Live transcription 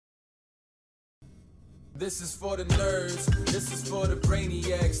This is for the nerds, this is for the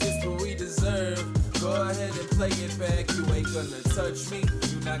brainiacs, this what we deserve. Go ahead and play it back, you ain't gonna touch me,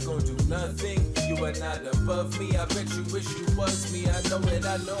 you not gonna do nothing, you are not above me, I bet you wish you was me, I know it,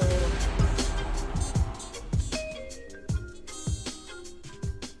 I know.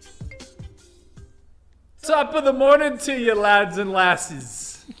 Top of the morning to you, lads and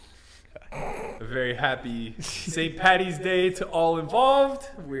lasses. A very happy St. Paddy's Day to all involved.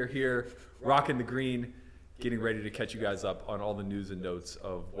 We're here rocking the green, getting ready to catch you guys up on all the news and notes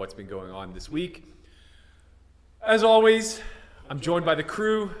of what's been going on this week. As always, I'm joined by the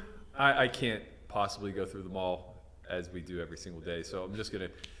crew. I can't possibly go through them all as we do every single day, so I'm just going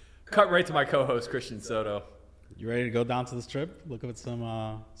to cut right to my co-host, Christian Soto. You ready to go down to the strip, look at some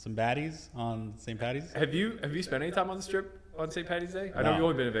baddies on St. Paddy's? Have you spent any time on the strip on St. Paddy's Day? I know you've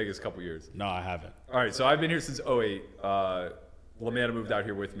only been in Vegas a couple years. No, I haven't. All right, so I've been here since 2008. LaManna moved out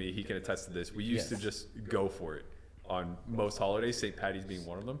here with me. He can attest to this. We used to just go for it on most holidays, St. Paddy's being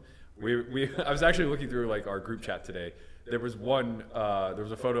one of them. I was actually looking through like our group chat today. There was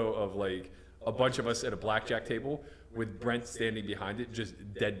a photo of like a bunch of us at a blackjack table with Brent standing behind it, just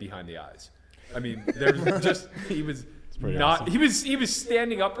dead behind the eyes. I mean, he was not, awesome. He was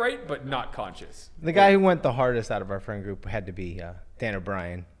standing upright, but not conscious. The guy who went the hardest out of our friend group had to be Dan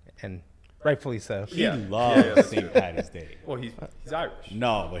O'Brien, and rightfully so. He loves St. Paddy's Day. Well, he's Irish.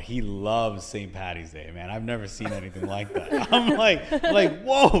 No, but he loves St. Paddy's Day, man. I've never seen anything like that. I'm like,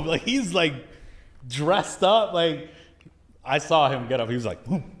 whoa, like he's like dressed up. Like I saw him get up. He was like,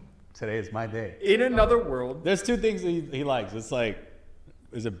 boom, today is my day. In another world. There's two things he likes. It's like,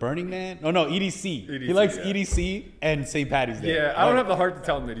 is it Burning Man? No, EDC. He likes EDC and St. Paddy's Day. Yeah, I don't have the heart to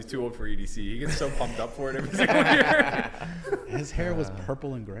tell him that he's too old for EDC. He gets so pumped up for it every single year. His hair was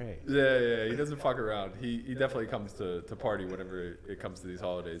purple and gray. Yeah, he doesn't fuck around. He definitely comes to party whenever it comes to these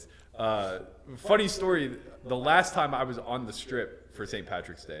holidays. Funny story, the last time I was on the strip for St.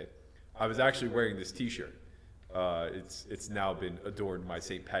 Patrick's Day, I was actually wearing this t-shirt. It's now been adorned my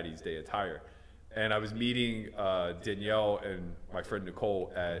St. Paddy's Day attire. And I was meeting Danielle and my friend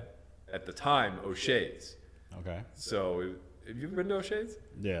Nicole at the time, O'Shea's. Okay. So, have you ever been to O'Shea's?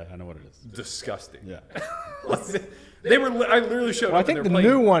 Yeah, I know what it is. Disgusting. Yeah. I literally showed up. I think the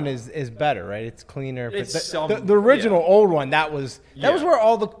new one is better, right? It's cleaner. But the original old one, that was where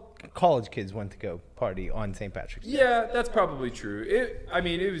all the college kids went to go party on St. Patrick's Day. Yeah, that's probably true.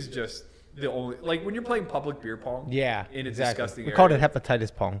 It was just the only, like when you're playing public beer pong. Yeah, in a disgusting area. We called it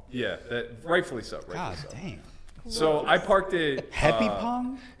hepatitis pong. Yeah, rightfully so. God damn. So I parked it. Happy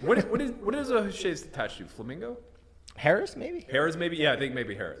pong? What is O'Shea's attached to? Flamingo? Harris, maybe? Harris, maybe? Yeah, I think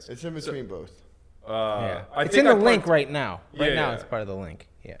maybe Harris. It's in between both. It's in the link right now. Right now it's part of the link.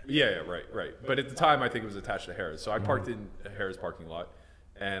 Yeah. Yeah, right. But at the time, I think it was attached to Harris. So I parked in a Harris parking lot,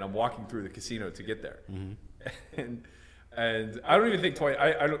 and I'm walking through the casino to get there. Mm-hmm. And I don't even think twice.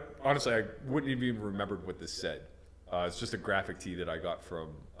 I don't, honestly, I wouldn't have even remembered what this said. It's just a graphic tee that I got from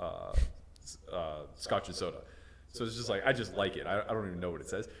Scotch and Soda. So it's just like, I just like it. I don't even know what it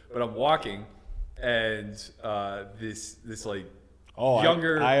says. But I'm walking, and this like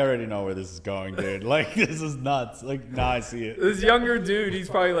younger. I already know where this is going, dude. Like, this is nuts. Like, now I see it. This younger dude, he's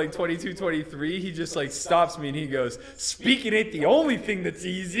probably like 22, 23. He just like stops me and he goes, "Speaking ain't the only thing that's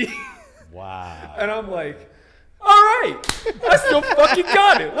easy." Wow. And I'm like, all right, I still fucking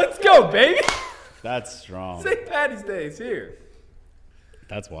got it. Let's go, baby. That's strong. St. Paddy's Day is here.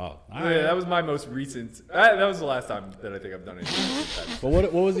 That's wild. Yeah, that was my most recent. That was the last time that I think I've done anything. But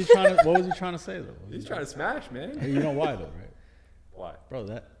what was he trying to say though? He's trying to smash, man. You know why though, right? Why, bro?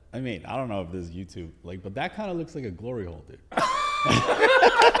 I don't know if this is YouTube, but that kind of looks like a glory hole, dude. Yeah,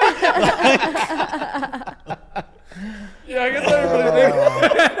 I guess I didn't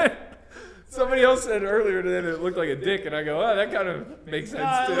really think. Somebody else said earlier today that it looked like a dick, and I go, oh, that kind of makes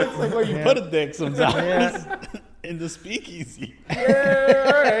sense too. It looks like where you put a dick sometimes in the speakeasy.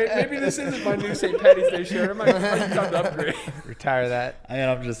 Yeah, all right. Maybe this isn't my new St. Paddy's Day shirt. I might time to upgrade. Retire that.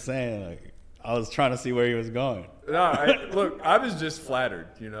 I'm just saying, I was trying to see where he was going. No, look, I was just flattered.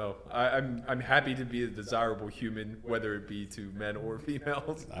 I'm happy to be a desirable human, whether it be to men or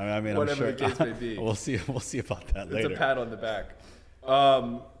females. Whatever the case may be. We'll see about that later. It's a pat on the back.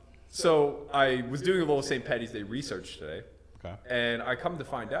 So I was doing a little St. Paddy's Day research today, and I come to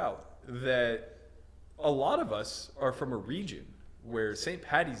find out that a lot of us are from a region where St.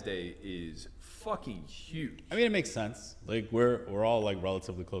 Paddy's Day is fucking huge. It makes sense. We're all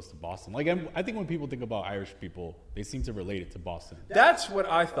relatively close to Boston. I think when people think about Irish people, they seem to relate it to Boston. That's what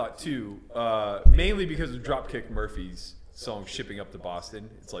I thought too, mainly because of Dropkick Murphys' song "Shipping Up to Boston."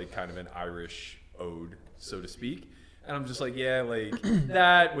 It's kind of an Irish ode, so to speak. And I'm just like, yeah, like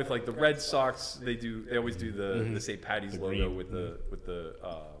that with like the Red Sox, they always do the St. Patty's logo green. with the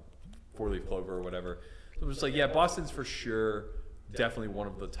 4-leaf clover or whatever. So I'm just like, yeah, Boston's for sure definitely one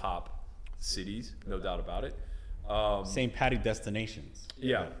of the top cities, no doubt about it. St. Patty destinations.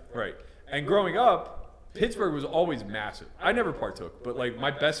 Yeah, right. And growing up, Pittsburgh was always massive. I never partook, but like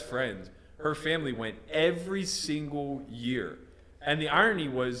my best friend, her family went every single year. And the irony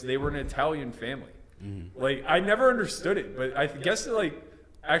was they were an Italian family. Like I never understood it, but I guess like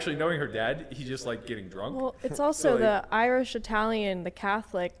actually knowing her dad, he just liked getting drunk. Well, it's also So, like- the Irish Italian, the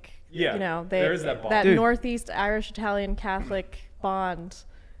Catholic. Yeah, You know, there is that bond. that Dude. Northeast Irish Italian Catholic bond.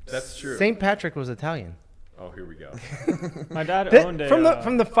 That's true. St. Patrick was Italian. Oh, here we go. My dad owned a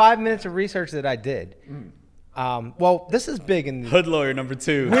From the 5 minutes of research that I did. Well, this is big in the Hood lawyer number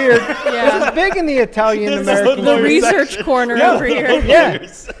 2. weird. Yeah. This is big in the Italian This is American. hood The lawyer research section. corner over here. Yeah.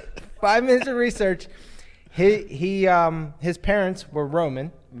 5 minutes of research. His parents were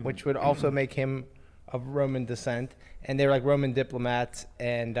Roman, which would also make him of Roman descent, and they were like Roman diplomats.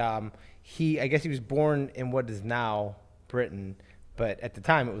 And I guess he was born in what is now Britain, but at the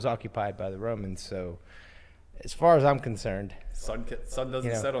time it was occupied by the Romans. So, as far as I'm concerned, Sun doesn't You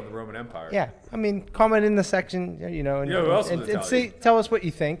know. set on the Roman Empire. yeah. I mean, comment in the section, you know, and, You know who else was and Italian? see, tell us what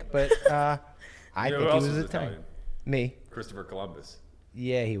you think. But I You know think who he else was Italian. Me. Christopher Columbus.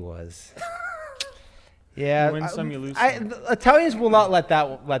 Yeah, he was. Yeah, You win some, you lose the Italians will not let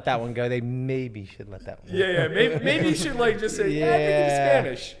that one go. They maybe should let that one go. Yeah. Maybe you should like just say, yeah, I think he's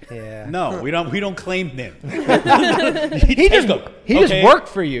Spanish. Yeah. No, we don't claim him. He just worked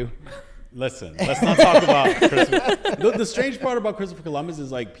for you. Listen, let's not talk about Christopher. The strange part about Christopher Columbus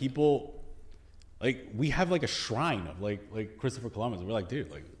is like people, like we have like a shrine of like Christopher Columbus. We're like, dude,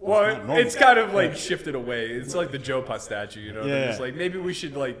 like. that's not Well, normal. it's kind of like shifted away. It's like the Joe Pa statue, you know? They're Yeah. just like, maybe we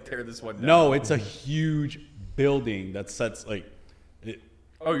should like tear this one down. No, it's a huge building that sets like.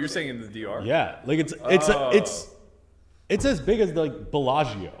 Oh, you're saying in the DR? Yeah, like it's as big as like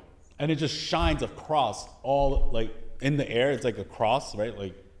Bellagio, and it just shines across all like in the air. It's like a cross, right?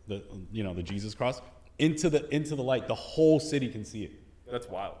 Like the Jesus cross into the light. The whole city can see it. That's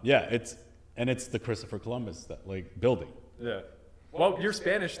wild. Yeah, it's the Christopher Columbus that like building. Yeah. Well, you're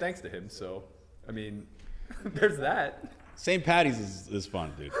Spanish thanks to him, so I mean, there's that. St. Patty's is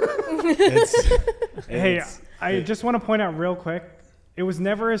fun, dude. Hey, I just want to point out real quick, it was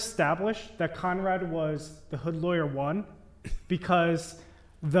never established that Conrad was the Hood Lawyer 1 because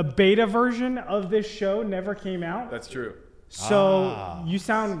the beta version of this show never came out. That's true. So you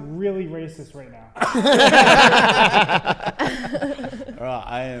sound really racist right now.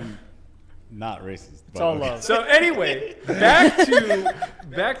 I am not racist. It's all love. So anyway, back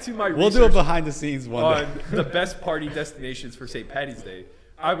to my We'll do a research behind the scenes one day. on the best party destinations for St. Patty's Day.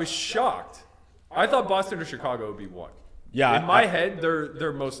 I was shocked. I thought Boston or Chicago would be one. Yeah, In my head,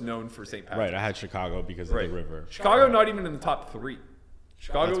 they're most known for St. Patrick's. Right, I had Chicago because of Right. the river. Chicago not even in the top 3.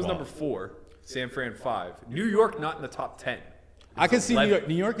 Chicago That's was wild. number 4. San Fran 5. New York not in the top 10. I can see New 11. York.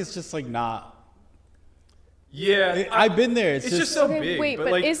 New York is just like not. Yeah, I've been there. It's It's just just so Okay, big. wait, but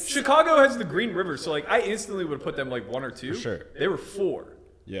but like is- Chicago has the Green River, so like I instantly would have put them like 1 or 2. For sure. They were 4.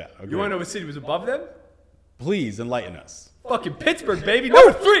 Yeah. You want to know what city was above them? Please enlighten us. Fucking Pittsburgh, baby.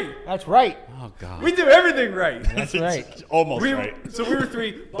 Number 3. That's right. Oh God. We do everything right. That's right. Almost We, right. So we were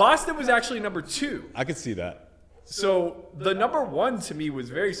 3. Boston was actually number 2. I could see that. So the number 1 to me was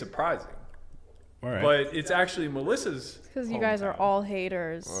very surprising. All right. But it's actually Melissa's Because you guys are all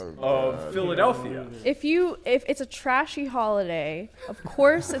haters. of Philadelphia. If it's a trashy holiday, of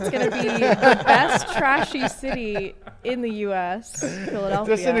course it's gonna be the best trashy city in the U.S.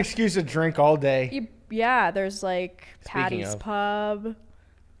 Philadelphia. Just an excuse to drink all day. Yeah, there's like Patty's of. Pub.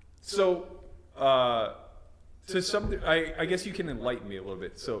 So, to some, I guess you can enlighten me a little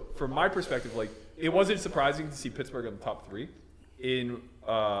bit. So, from my perspective, like it wasn't surprising to see Pittsburgh in the top 3. In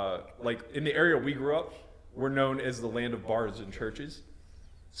in the area we grew up, we're known as the land of bars and churches.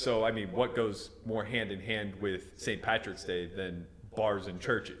 So, I mean, what goes more hand in hand with St. Patrick's Day than bars and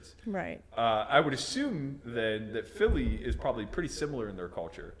churches? Right. I would assume then that Philly is probably pretty similar in their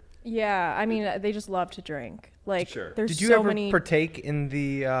culture. Yeah, I mean they just love to drink. Like Sure. there's Did you so ever many. partake in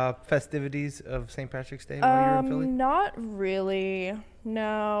the festivities of St. Patrick's Day while you were in Philly? Not really.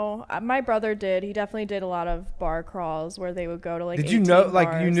 No, my brother did. He definitely did a lot of bar crawls where they would go to like. Did you know, 18 like,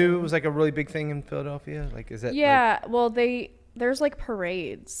 you bars knew it and- was like a really big thing in Philadelphia? Like, is that? Yeah, well, there's like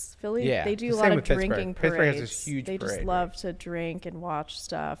parades. Philly, Yeah, they do the a same lot of with Pittsburgh. drinking Pittsburgh parades. has this huge they just parade, love to drink and watch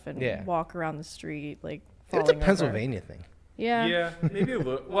stuff and Yeah. walk around the street like. It's a falling over. Pennsylvania thing. Yeah. Yeah, maybe a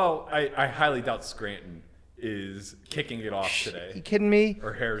little. Well, I highly doubt Scranton is kicking it off You today. kidding me?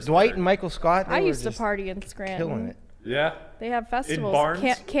 Or Harrisburg. Dwight and Michael Scott. they I were used to just party in Scranton. killing it. Yeah. They have festivals.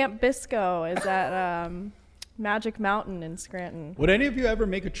 Barnes? Camp Bisco is at Magic Mountain in Scranton. Would any of you ever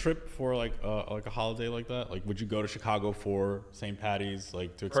make a trip for like a holiday like that? Like, would you go to Chicago for St. Patty's,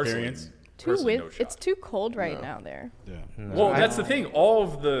 like to experience? Personally, no It's shot. too cold right now there. Yeah. Well, that's the thing. All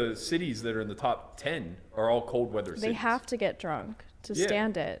of the cities that are in the top 10 are all cold weather cities. They have to get drunk to Yeah.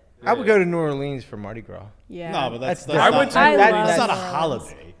 stand it. I would go to New Orleans for Mardi Gras. Yeah. No, but that's That's- I not, went to I New love that's not a New Orleans.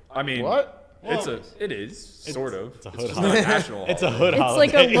 holiday. I mean, What? it is sort of. It's a hood just not a holiday. national It's a holiday. hood It's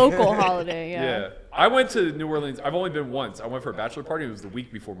holiday. like a local holiday. Yeah. Yeah. I went to New Orleans. I've only been once. I went for a bachelor party. It was the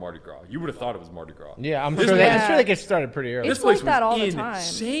week before Mardi Gras. You would have thought it was Mardi Gras. Yeah, I'm This sure. place- I'm sure they get started pretty early. It's This place like that was all the time.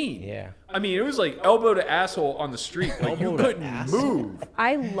 insane. Yeah. I mean, it was like elbow to asshole on the street. Like you couldn't move.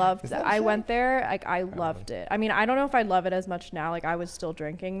 I loved that. I went there. Like I loved it. I mean, I don't know if I'd love it as much now. Like I was still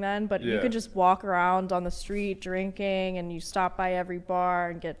drinking then, but you Yeah. could just walk around on the street drinking, and you stop by every bar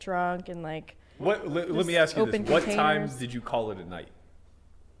and get drunk and like. Let me ask you this: open what containers. times did you call it a night?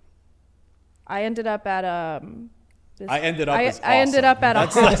 I ended up at I ended up as I ended awesome. up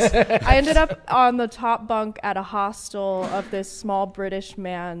at a I ended up on the top bunk at a hostel of this small British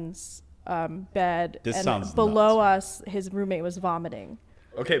man's bed, This and sounds below nuts. us, his roommate was vomiting.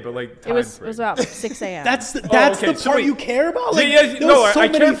 Okay, but like It time was frame. about 6 a.m. That's the okay, the so part wait. you care about. Like, yeah, there no, was so I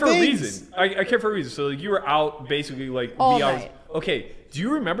many care for a things. reason. I care for a reason. So like, you were out basically like All the hours. night. Okay, do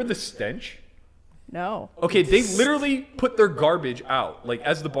you remember the stench? no. Okay, they literally put their garbage out. Like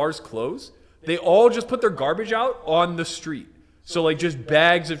as the bars close, they all just put their garbage out on the street. So like just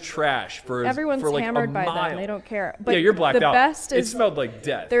bags of trash for Everyone's for like hammered a by mile. then. They don't care. But yeah, you're blacked the out. best It is smelled like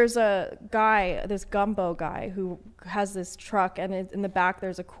death. there's a guy, this gumbo guy, who has this truck, and in the back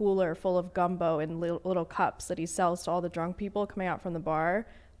there's a cooler full of gumbo in little cups that he sells to all the drunk people coming out from the bar.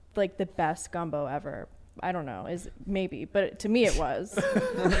 Like the best gumbo ever. I don't know, is maybe, but to me it was.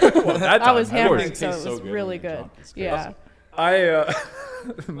 Well, that I was time, everything hammered, so tastes it was good when really you're good. drunk. It's crazy. Yeah. I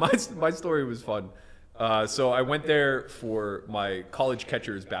my story was fun. So I went there for my college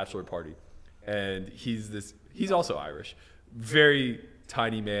catcher's bachelor party, and he's also Irish, very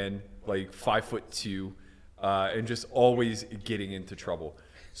tiny man, like 5'2", and just always getting into trouble.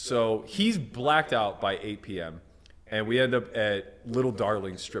 So he's blacked out by 8 p.m. and we end up at Little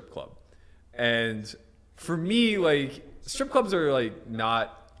Darling Strip Club. And for me, like strip clubs are like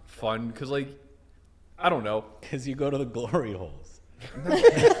not fun because like I don't know. Because you go to the glory holes. What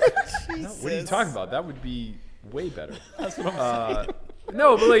are you talking about? That would be way better. That's what I'm saying.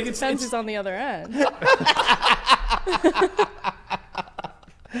 No, but like Depends who's on the other end.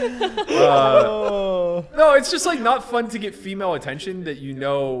 no, it's just like not fun to get female attention that you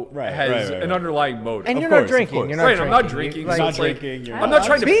know Right, has right, an right. underlying motive. And Of you're course, not of drinking. course. You're not Right, drinking. I'm not drinking. Like, So Not it's like, drinking, you're I'm not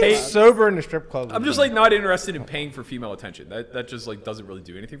trying to being pay. sober in the strip club. I'm just like not interested in paying for female attention. That just like doesn't really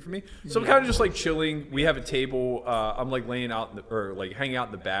do anything for me. So I'm kind of just like chilling. We have a table. I'm like laying out or like hanging out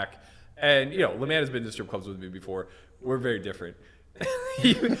in the back. And you know, LeMan has been to strip clubs with me before. We're very different.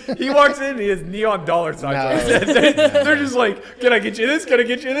 he walks in and he has neon dollar signs on his head. They're just like, can I get you this? Can I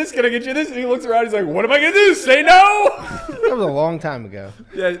get you this? Can I get you this? And he looks around. He's like, what am I gonna do? Say no? That was a long time ago.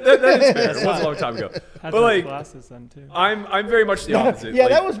 Yeah, that is fair. It was a long time ago. Had But like, glasses then too. I'm very much the opposite. Yeah,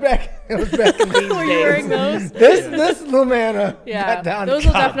 Like, that was back. That was back in these Were you wearing days. those? This little man. Yeah. got down Those to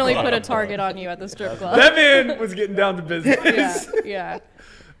will definitely put a target on you at the strip club. that man was getting down to business. Yeah.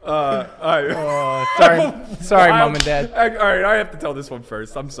 All right. Oh, sorry, mom and dad. All right, I have to tell this one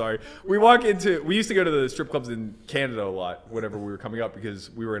first. I'm sorry. We used to go to the strip clubs in Canada a lot whenever we were coming up because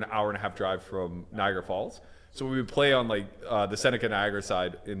we were an hour and a half drive from Niagara Falls. So we would play on like the Seneca Niagara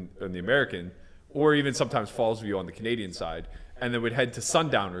side in the American, or even sometimes Fallsview on the Canadian side, and then we'd head to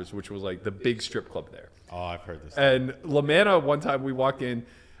Sundowners, which was like the big strip club there. Oh, I've heard this. And Lamanna, one time we walk in,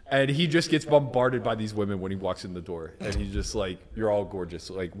 and he just gets bombarded by these women when he walks in the door. And he's just like, you're all gorgeous.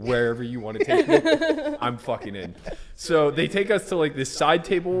 Like, wherever you want to take me, I'm fucking in. So they take us to like this side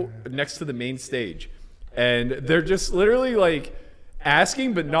table next to the main stage. And they're just literally like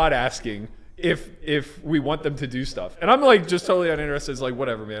asking, but not asking if we want them to do stuff. And I'm like, just totally uninterested. It's like,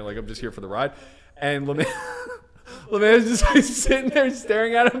 whatever, man. Like, I'm just here for the ride. And LeMan's just like sitting there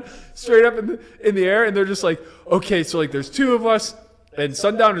staring at him straight up in the air. And they're just like, okay, so like there's two of us. And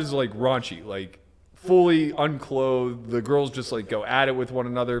Sundowners is like raunchy, like fully unclothed. The girls just like go at it with one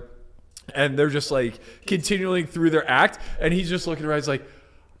another. And they're just like continuing through their act. And he's just looking around. He's like,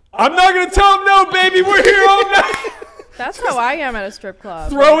 I'm not going to tell him no, baby. We're here all night. That's how I am at a strip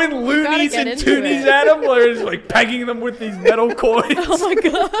club. Throwing gotta loonies get and into toonies it. at them, or just like pegging them with these metal coins. Oh my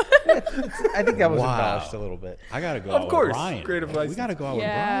god. I think that was Wow. embellished a little bit. I gotta go. Of out course, with Brian. creative license. We gotta go out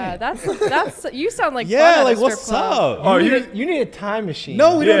Yeah, with Brian. that's you sound like fun Yeah, at like a strip what's club. up? Oh, You need a time machine.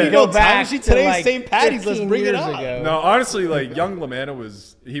 No, we Yeah. don't need Go no time back machine. to, Today's like, St. Patty's. Let's 15 bring it years up. ago. No, honestly, like young Lamanna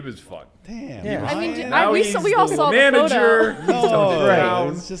was fun. Damn. Yeah. I mean, Brian. Now we he's all the saw manager. the photo. He's toned it No, down.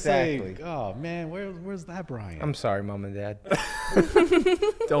 it's just Exactly. like, oh man, where's that Brian? I'm sorry, mom and dad.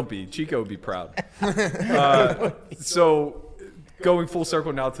 Don't be. Chico would be proud. So, going full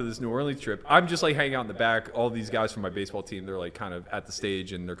circle now to this New Orleans trip, I'm just like hanging out in the back. All these guys from my baseball team, they're like kind of at the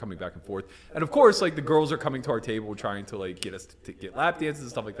stage and they're coming back and forth. And of course, like the girls are coming to our table trying to like get us to get lap dances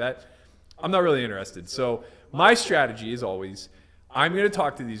and stuff like that. I'm not really interested. So, my strategy is always I'm going to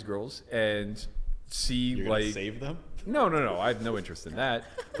talk to these girls and see You're gonna like save them? No. I have no interest in that.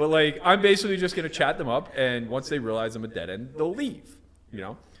 But like, I'm basically just gonna chat them up, and once they realize I'm a dead end, they'll leave. You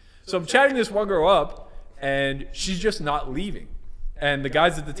know. So I'm chatting this one girl up, and she's just not leaving. And the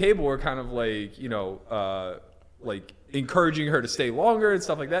guys at the table are kind of like, like encouraging her to stay longer and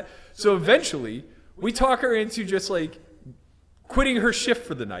stuff like that. So eventually, we talk her into just like quitting her shift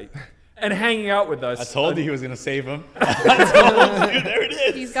for the night and hanging out with us. I told you he was gonna save him. I told you, there it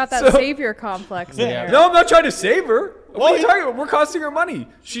is. He's got that So- savior complex in there. No, I'm not trying to save her. What are you talking about? We're costing her money.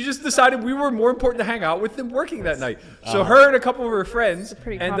 She just decided we were more important to hang out with than working that night. So her and a couple of her friends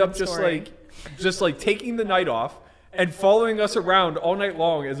pretty end common up just story. like taking the night off and following us around all night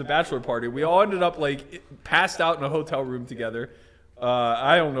long as a bachelor party. We all ended up like passed out in a hotel room together.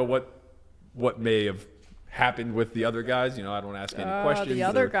 I don't know what may have happened with the other guys. You know, I don't ask any questions. The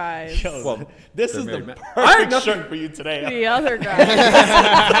other guys. Yo, Well, this they're is the married men. I had perfect nothing- shirt for you today. The other guys.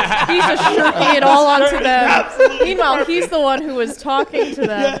 He's just shirking it all onto them. Meanwhile, he's the one who was talking to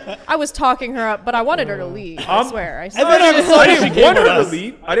them. I was talking her up, but I wanted her to leave. I swear. I And then all of a swear. sudden I she didn't came want her with to us.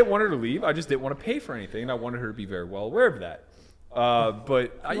 leave. I didn't want her to leave. I just didn't want to pay for anything. And I wanted her to be very well aware of that.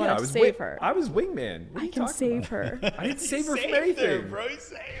 But yeah, wanted I to was save her. I was wingman. What are I you can talking save about? her. I didn't save her from Saved her, anything. bro. He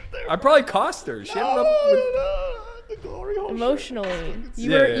saved her. I probably cost her. She ended up with. The glory hole shirt. Emotionally.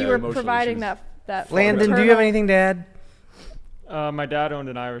 You Yeah, were yeah, you were emotionally, providing she was- that Landon, do you have maternal- anything to add? My dad owned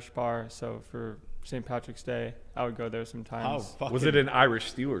an Irish bar, so for St. Patrick's Day, I would go there Oh, sometimes. fucking. Was it an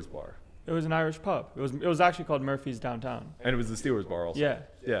Irish Steelers bar? It was an Irish pub. It was actually called Murphy's downtown. And it was the Steelers bar also. Yeah,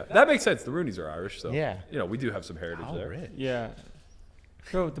 Yeah, that makes sense. The Roonies are Irish, so Yeah. you know we do have some heritage How there. rich. yeah.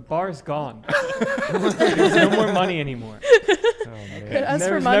 Bro, the bar is gone. There's no more money anymore. As for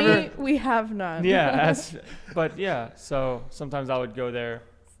There's money, never- we have none. Yeah, but yeah. So sometimes I would go there,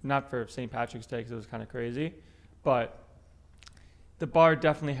 not for St. Patrick's Day because it was kind of crazy, but the bar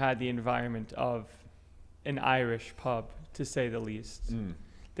definitely had the environment of an Irish pub, to say the least.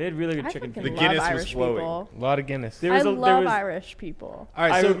 They had really good I chicken fucking The fingers. love Guinness was Irish flowing. people. A lot of Guinness. There I was a- love there was- Irish people. All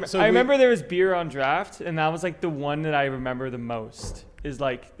right, I remember there was beer on draft, and that was like the one that I remember the most. Is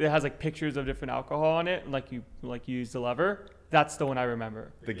like it has like pictures of different alcohol on it, and like you use the lever. That's the one I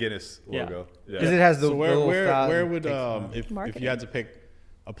remember. The Guinness Yeah. logo. Yeah. Because it has the So where little where style where and would takes on. if Marketing. you had to pick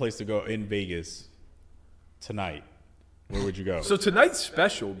a place to go in Vegas tonight, where would you go? So tonight's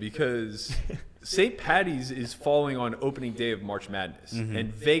special because St. Patty's is falling on opening day of March Madness,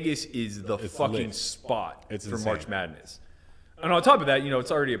 and Vegas is the It's fucking lit. spot It's for insane. March Madness. And on top of that, you know, it's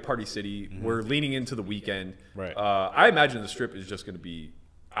already a party city. We're leaning into the weekend. Right. I imagine the strip is just going to be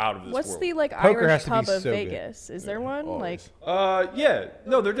out of this What's world. the like Poker Irish has to be pub of so good. Vegas? Is there one? Like Always. Yeah,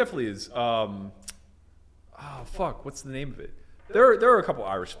 no, there definitely is. Oh fuck, what's the name of it? There are a couple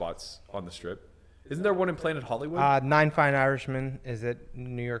Irish spots on the strip. Isn't there one in Planet Hollywood? Nine Fine Irishmen is at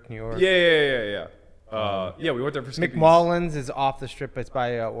New York, New York. Yeah. Yeah, we went there for Skippy's. McMullen's is off the strip. It's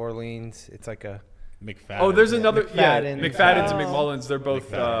by Orleans. It's like a McFadden. Oh, there's another. Yeah, McFadden. McFadden's and Oh. McMullen's. They're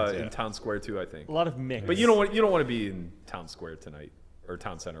both McFadden's, yeah. in Town Square too, I think. A lot of mix. But you don't want to be in Town Square tonight or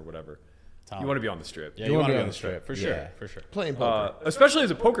Town Center, whatever. You want to be on the strip. Yeah, you want to be be on on the the strip for strip, sure, yeah. for sure. playing poker. Especially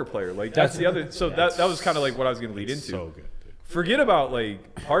as a poker player, like that's the other. So that was kind of like what I was going to lead into. So good, dude. Forget about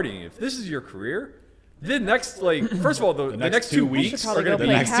like partying. If this is your career, the next like first of all the next 2 weeks probably are going to go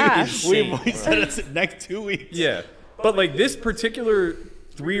be play next 2 cash. insane. We said it's next 2 weeks. Yeah, but like this particular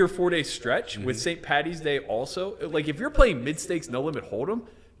 3 or 4 day stretch with St. Patty's Day also, like if you're playing mid stakes no limit hold'em,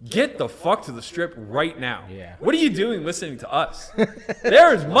 get the fuck to the strip right now. Yeah. What are you doing listening to us?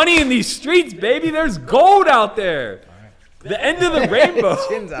 There's money in these streets, baby. There's gold out there. The end of the rainbow.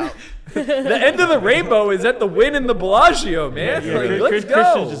 Chin's out. The end of the rainbow is at the Wynn in the Bellagio, man. Yeah, Like, let's Christian's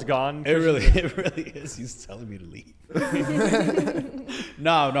go. just gone. It really is. He's telling me to leave.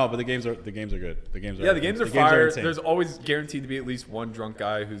 no, but the games are good. The games are Yeah, the games are fire. insane. There's always guaranteed to be at least one drunk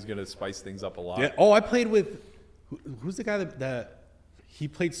guy who's gonna spice things up a lot. Yeah. Oh, I played with who's the guy that he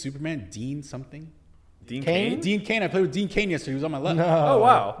played Superman? Dean something. Dean Cain? Cain? Dean Cain. I played with Dean Cain yesterday. He was on my left. Oh,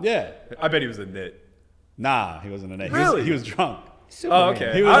 wow. Yeah. I bet he was a nit. Nah, he wasn't an A. Really? He was drunk. Oh,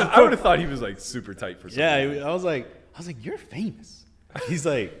 okay. He was- I would have thought he was like super tight for something. Yeah, I was like, you're famous. He's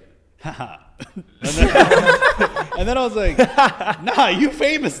like, haha. And then I was like, nah, you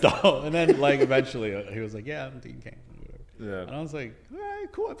famous though. And then like eventually he was like, yeah, I'm Dean Cain. Yeah. And I was like, all right,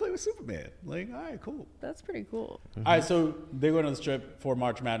 cool. I play with Superman. Like, all right, cool. That's pretty cool. All right, so they go on the strip for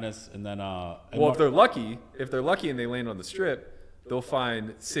March Madness, and then Well, if they're lucky and they land on the strip, they'll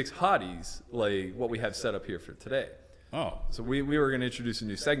find 6 hotties like what we have set up here for today. oh, So we were going to introduce a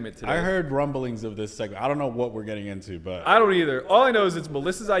new segment today. I heard rumblings of this segment. I don't know what we're getting into, but I don't either. All I know is it's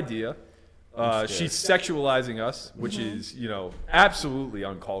Melissa's idea. She's sexualizing us, which is, absolutely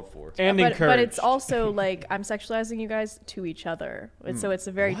uncalled for. And But encouraged. it's also like I'm sexualizing you guys to each other, and so it's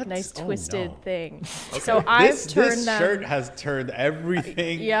a very What? nice Oh, twisted no. thing. So I've turned this them. shirt has turned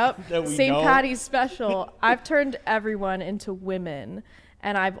everything. Yep. that we St. know. Patty's special. I've turned everyone into women,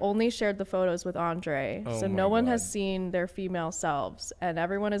 and I've only shared the photos with Andre. Oh so my no one has God. seen their female selves, and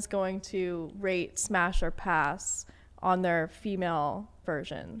everyone is going to rate, smash, or pass on their female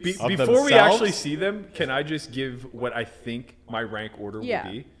versions. Of Before we themselves? actually see them, can I just give what I think my rank order Yeah.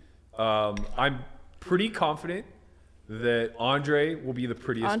 will be? I'm pretty confident that Andre will be the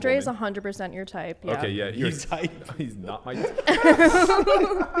prettiest Andre is woman. 100% your type. Yeah. Okay, yeah. Your He's, type. he's not my type.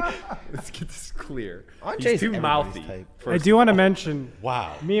 Let's get this clear. Andre's He's too everybody's mouthy. type. I do want to mention,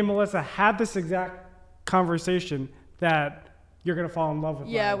 Wow. me and Melissa had this exact conversation that you're gonna fall in love with.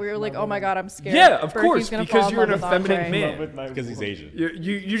 Yeah, we were like, oh my god, I'm scared. Yeah, of Berkey's course, gonna because fall in you're an love with effeminate Andre. man. Because he's Asian.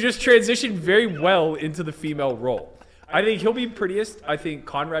 You just transitioned very well into the female role. I think he'll be prettiest. I think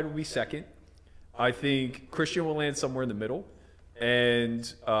Conrad will be second. I think Christian will land somewhere in the middle, and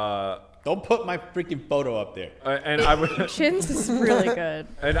Don't put my freaking photo up there. I would Chins is really good.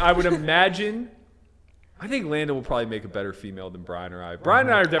 and I would imagine. I think Landon will probably make a better female than Brian or I. Brian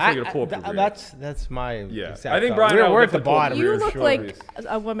and I are definitely gonna pull up the rear. That's my Yeah. exact I think thought. Brian and I will we're at the definitely pull up bottom. the You rear. look Sure. like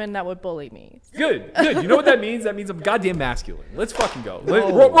a woman that would bully me. Good. You know what that means? That means I'm goddamn masculine. Let's fucking go.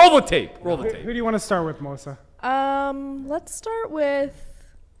 Roll the tape. Roll the Who tape. do you want to start with, Melissa? Let's start with.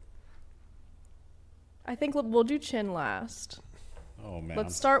 I think we'll do Chin last. Oh man.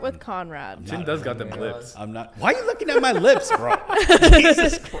 Let's start with Conrad. Chin does got them lips. I'm not. Why are you looking at my lips, bro?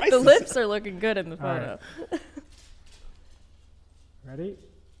 Jesus Christ. The lips are looking good in the photo. Ready?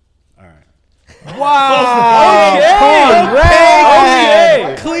 All right.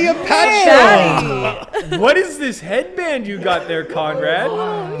 Okay. Cleopatra. What is this headband you got there, Conrad?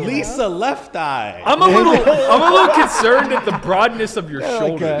 Lisa Left Eye. I'm a little concerned at the broadness of your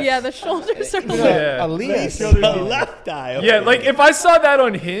shoulders. Yeah, the shoulders are. Yeah. Elise. Left Eye. Yeah, like if I saw that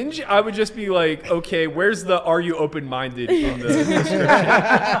on Hinge, I would just be like, okay, where's the "Are you open-minded" in the description?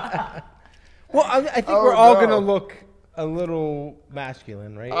 Well, I think Oh, we're all no. gonna look a little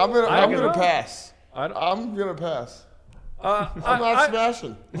masculine, right? I'm gonna pass. I don't- I'm gonna pass. I'm not I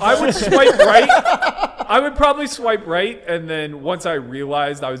smashing. would swipe right. I would probably swipe right, and then once I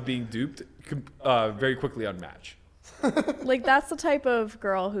realized I was being duped, very quickly unmatch. Like that's the type of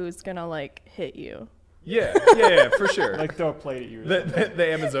girl who's gonna like hit you. Yeah, for sure. like throw a plate at you. Or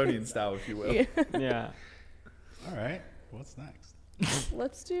the Amazonian style, if you will. something. Yeah. All right. What's next?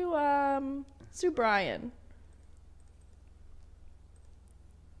 Let's do Brian.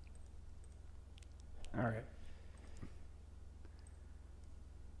 All right.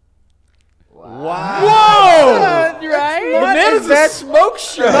 Wow. Right? The man is a smoke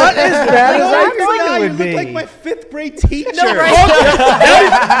show. Not as bad as I Look thought at it you would look be. like my 5th grade teacher. No, right?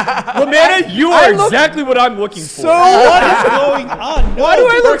 Lamanna, you are exactly what I'm looking for. What is going on? Why do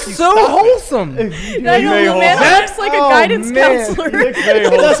I look so wholesome? No, Lamanna looks like a guidance counselor.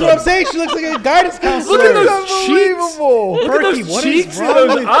 That's what I'm saying. She looks like a guidance counselor. Look at those cheeks. Look at Perky, those what is cheeks and wrong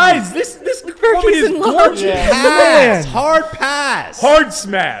those with you? eyes. This woman is in love. gorgeous. Pass. Hard pass. Hard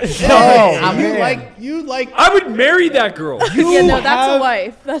smash. You like. I would marry that girl. Yeah, no, that's have- a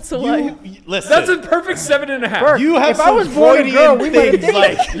wife. That's a wife. Listen. That's a perfect 7.5. You have If I some was born a Freudian girl, we might have things.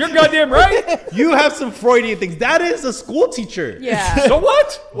 Like You're goddamn right. you have some Freudian things. That is a school teacher. Yeah. So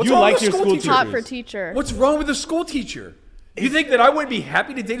what? What's You wrong like with your school school teacher? Hot for teacher. What's wrong with a school teacher? You think that I wouldn't be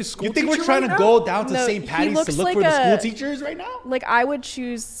happy to date a school You teacher? think we're trying right to now? go down to No, St. he Patty's to looks look like for the a- school teachers right now? Like I would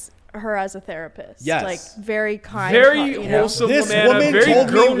choose her as a therapist. Yes. Like very kind. Very you know? wholesome. This Lamanna, woman very told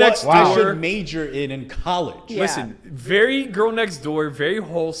girl me next what I door. should major in college. Yeah. Listen, very girl next door, very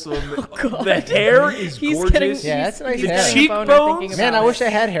wholesome. The hair is He's gorgeous. getting. Yeah, that's nice he's hair. getting a boner Cheekbones? thinking Man, about I wish it. I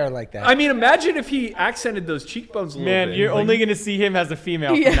had hair like that. I mean, imagine if he accented those cheekbones a little Man, bit. you're Like, only gonna see him as a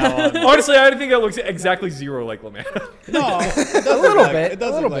female Yeah. from now on. Honestly, I think that looks exactly zero like Lamanna. No, it does A little look like, bit, It does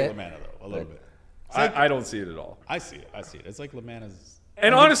a look little like bit. Lamanna though, a little bit. I don't see it at all. I see it. It's like Lamanna's.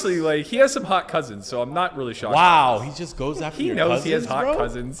 And honestly, like he has some hot cousins, so I'm not really shocked. Wow, he just goes after He your knows cousins, he has hot bro?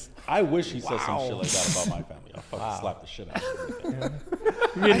 cousins. I wish he said some shit like that about my family. I'll fucking slap the shit out of him.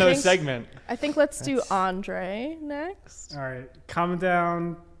 We need another think- segment. I think let's do Andre next. All right, calm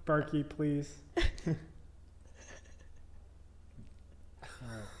down, Berkey, please.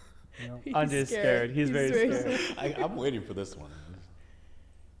 He's Andre's scared. He's very scared. I'm waiting for this one.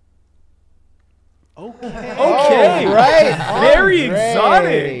 Okay. Okay, right. Very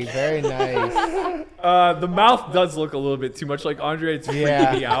Andre, exotic. Very nice. The mouth does look a little bit too much like Andre. It's freaking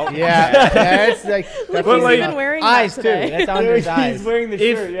Yeah. me out. Yeah. That's like. Look, But he's like- even wearing eyes that too. today. That's Andre's eyes. He's wearing the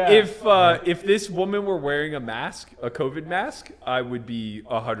shirt. Yeah. If this woman were wearing a mask, a COVID mask, I would be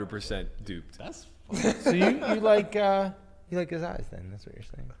 100% duped. That's So you like his eyes then? That's what you're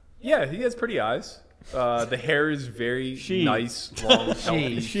saying. Yeah, he has pretty eyes. The hair is very nice, long,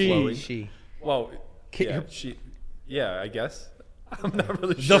 healthy, flowing. She. Well, Can yeah, you- yeah, I guess. I'm not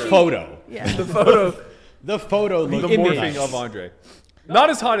really the sure. photo. Yeah. The photo, The photo the looks morphing nice. of Andre. Not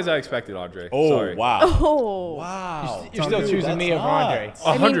as hot as I expected, Andre. Oh Sorry. wow! Oh. Wow. You're still choosing me over Andre.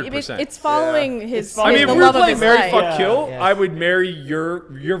 I mean, 100%. it's following his. I mean, if the we were love of playing his Marry life. Fuck Kill, Yeah. I would marry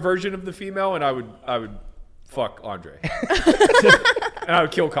your version of the female, and I would fuck Andre, and I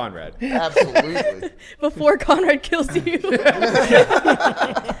would kill Conrad. Absolutely. Before Conrad kills you.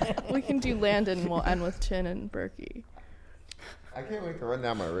 We can do Landon and we'll end with Chin and Berkey. I can't wait to run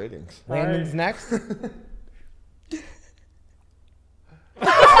down my ratings. Landon's next.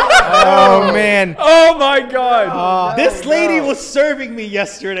 Oh man. Oh my God! This lady was serving me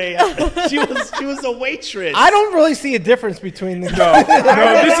yesterday. she was a waitress. I don't really see a difference between the no,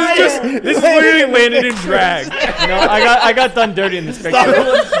 this is literally landed in drag. No, I got done dirty in this picture.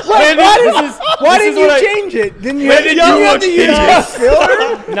 Why didn't you change it? Didn't you? Landon, you have look to use a hideous.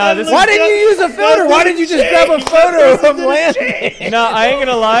 filter? No, this Why is, didn't you use a filter? Why did you just grab a photo of Landon? no, I ain't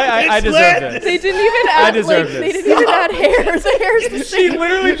gonna lie. I deserve this. They didn't even add deserve like this. they didn't even add hair. The hair's the She same.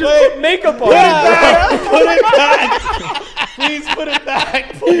 literally just put makeup on it. Put it back. Please put it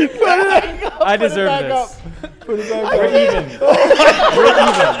back. Put it back. I deserve this. Put it back We're up. even. We're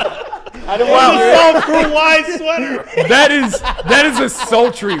even. I don't want to. Soundproof wide sweater. That is a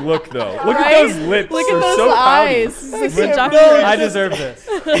sultry look, though. Look Right? at those lips. Look They're at those so pouty. eyes. This is I seductive. deserve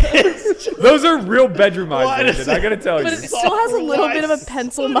this. Those are real bedroom eyes, What is Landon. I gotta tell you. But it still has a little bit of a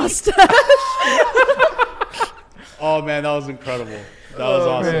pencil mustache. Oh man, that was incredible. That was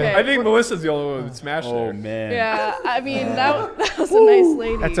awesome. Okay. I think Melissa's the only one who smashed Oh there. man. Yeah, I mean that was a nice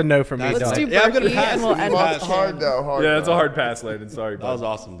lady. That's a no for me. That's Let's dog. do Yeah, I'm gonna Berkey pass. and we'll I'm end gonna with pass. Chin. Hard though. Hard. Yeah, that's a though. hard pass, Landon. Sorry, That was bud.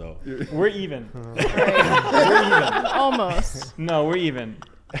 awesome though. We're even. Almost. No, we're even.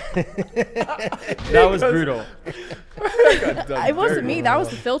 That was brutal. It wasn't me. That was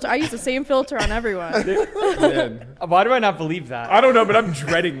the filter. I used the same filter on everyone. Man. Why do I not believe that? I don't know, but I'm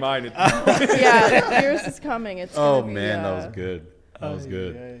dreading mine. Yeah, yours is coming. It's Oh gonna be, man, that was good. That was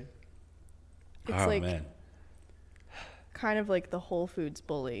good. It's Oh like man. kind of like the Whole Foods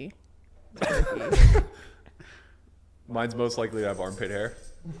bully. Mine's most likely to have armpit hair.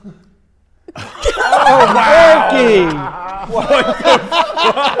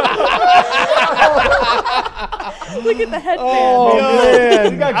 Look at the headband. Oh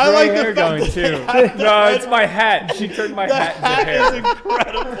man. You got I gray like the hair fact going too. No, it's my hat. She turned my hat into hair.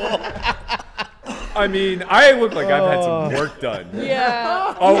 Incredible. I mean, I look like I've had some work done.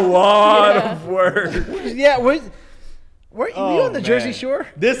 Yeah. A lot Yeah. of work. Yeah. Were you on the Jersey man. Shore?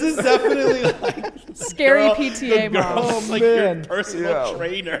 This is definitely like Scary girl- PTA the mom. girl's like man. your personal Yeah.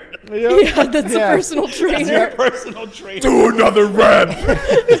 trainer. Yeah, that's Yeah. a personal Your trainer. personal trainer. Do another rep.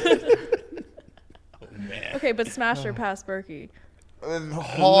 Okay, but smash or pass Berkey.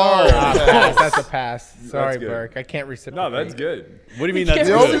 Hard. Pass. That's a pass. Sorry, good. Burke. I can't reciprocate. No, that's good. What do you mean Can't that's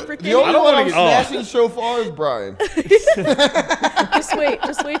The good? reciprocate. only I don't one wanna I'm get- smashing so far is Brian. Just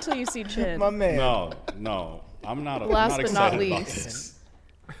wait till you see Chin. My man. No. I'm not. Last I'm not but not excited about least. this.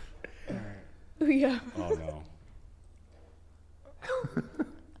 Yeah. Oh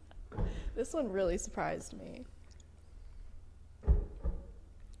no. This one really surprised me.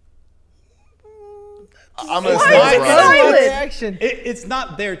 I'm gonna Why say is it Brian. silent? Reaction. It's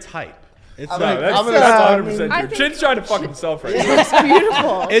not their type. It's I'm not. like, I'm That's gonna 100% I true. think- Chin's trying to fuck himself right now. It's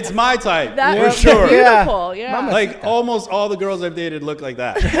beautiful. It's my type That for is sure. beautiful. Yeah. Like almost all the girls I've dated look like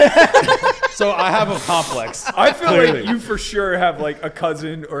that. So I have a complex. I feel Clearly. like you for sure have like a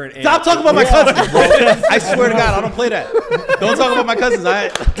cousin or an aunt. Stop talking about my cousins, bro. I swear to God, I don't play that. Don't talk about my cousins.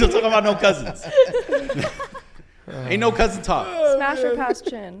 Don't talk about no cousins. Ain't no cousin talk. Smash or pass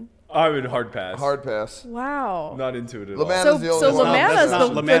Chin? I would hard pass. Hard pass. Wow. Not into it at Lamanna's all. the So only one. Lamanna's that's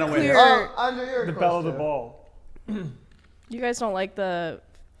the not- Lamanna wins. clear. Andre, your The bell of the question. ball. You guys don't like the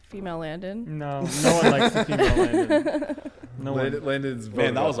female Landon? No one likes the female Landon. No one. Landon's Man,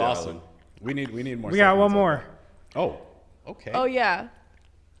 voted that off was the awesome. island. We need more. We got one segments more. like that. Oh, okay. Oh yeah.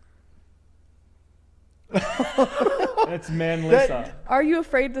 It's Man Lisa. Are you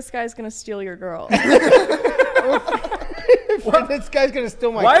afraid this guy's gonna steal your girl? This guy's gonna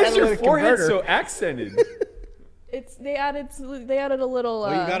steal my Why is your catalytic forehead converter. so accented? They added a little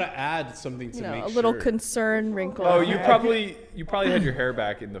Well, you gotta add something to you know, make a little sure. concern wrinkle. Oh, you probably had your hair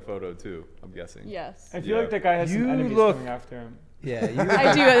back in the photo too. I'm guessing. Yes. I feel Yeah. like that guy has some You enemies look- coming after him. Yeah, you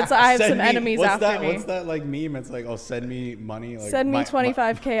I do. I have Send some me- enemies what's after that, me. What's that like meme? It's like, oh, send me money. Like, Send me my-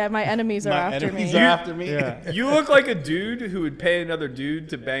 25K. My enemies are My after enemies me. are after me. Yeah. You look like a dude who would pay another dude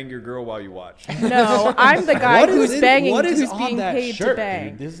to bang your girl while you watch. No, I'm the guy What is who's it- banging, what is who's on being that paid shirt, to bang.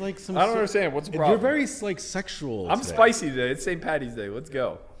 Dude? There's like some. I don't understand. What's the You're problem? very like sexual. I'm today. spicy today. It's St. Patty's Day. Let's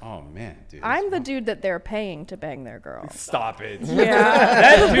go. Oh man, dude. I'm the dude that they're paying to bang their girl. Stop it. Yeah.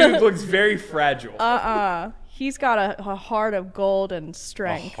 That dude looks very fragile. He's got a heart of gold and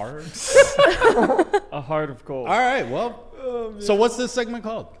strength. hard. A heart of gold. All right. Well, so what's this segment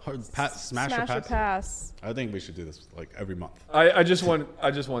called? Smash or Smash or pass? pass. I think we should do this like every month. I just want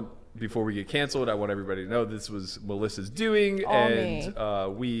before we get canceled, I want everybody to know this was Melissa's doing, All me.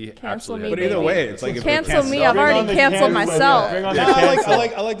 and we Cancel absolutely me, had But either baby. way, it's like if Cancel we me. cancel- I've Bring on already the canceled cancel. myself. Bring on No, the I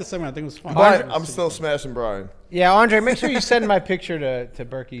cancel. like the segment. I think it was fun. But I'm still smashing Brian. Yeah, Andre, make sure you send my picture to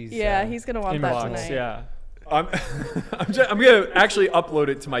Berkey's. Yeah, he's gonna want that Inbox. tonight. Yeah. I'm gonna actually upload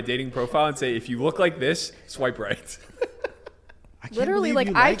it to my dating profile and say, if you look like this, swipe right. I can't Literally, believe like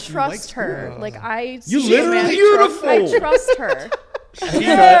you I you trust her. school. Like I. You she's literally- Beautiful. I trust her.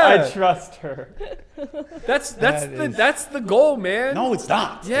 I trust her. That's the goal, man. No, it's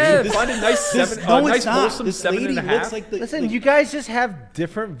not. Yeah, Dude, this- find a nice this- seven, no, a nice it's not. wholesome This 7 lady and a half. looks like the. Listen, like- you guys just have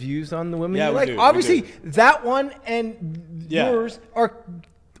different views on the women Yeah, you we like. do, we Obviously, do. that one and Yeah. yours are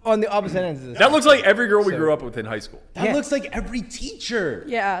on the opposite ends of this. That looks like every girl we grew up with in high school. that Yeah. looks like every teacher.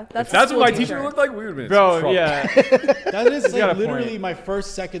 Yeah, If that's. a that's school what my teacher looked like, we would have been in Bro, trouble. yeah. That is got like a literally point. my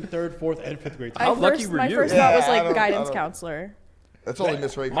first, second, third, fourth, and fifth grade. How teacher. lucky were my you? first Yeah, thought was I like don't- guidance I don't- counselor. That's only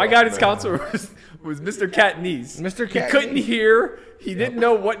Miss Rachel. My guidance man. counselor was Mr. Katniss. Mr. He Katniss. couldn't hear. He didn't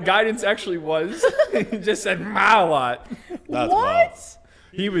know what guidance actually was. He just said "ma" a lot. That's What? wild.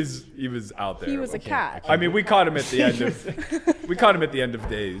 He was out there. He was a cat. I mean, we caught him at the end of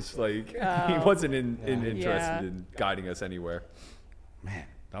days. Like he wasn't interested Yeah. in guiding us anywhere. Man,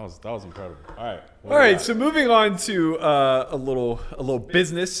 that was incredible. All right. All right, so moving on to a little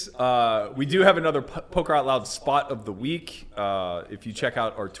business. We do have another Poker Out Loud spot of the week. If you check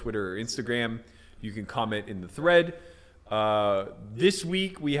out our Twitter or Instagram, you can comment in the thread. This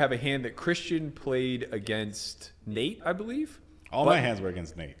week we have a hand that Christian played against Nate, I believe. all my hands were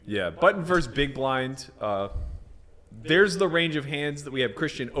against Nate. Yeah, button versus big blind. There's the range of hands that we have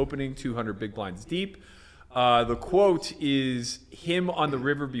Christian opening 200 big blinds deep. The quote is him on the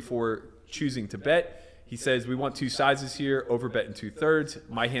river before choosing to bet. He says, we want two sizes here, overbet in 2/3.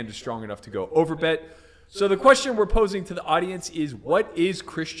 My hand is strong enough to go overbet. So the question we're posing to the audience is, what is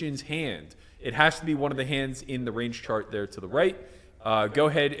Christian's hand? It has to be one of the hands in the range chart there to the right. Go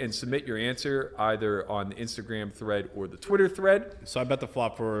ahead and submit your answer either on the Instagram thread or the Twitter thread. So I bet the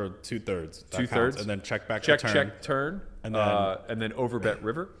flop for 2/3. That 2/3. counts, and then check back. Check, the turn. check, turn, And and then overbet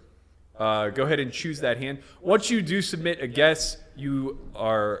river. Go ahead and choose that hand. Once you do submit a guess, you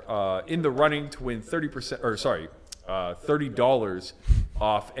are in the running to win $30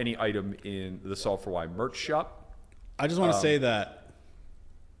 off any item in the Solve for Why merch shop. I just want to say that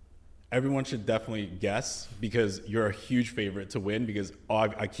everyone should definitely guess because you're a huge favorite to win because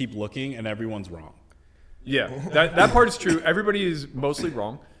I keep looking and everyone's wrong. Yeah, that part is true. Everybody is mostly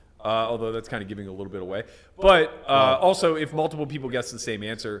wrong, although that's kind of giving a little bit away. But also, if multiple people guess the same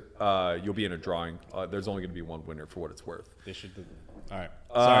answer, you'll be in a drawing. There's only going to be one winner for what it's worth. They should. All right.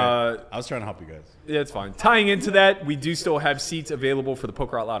 Sorry. I was trying to help you guys. Yeah, it's fine. Tying into that, we do still have seats available for the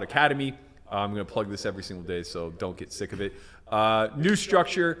Poker Out Loud Academy. I'm going to plug this every single day, so don't get sick of it. New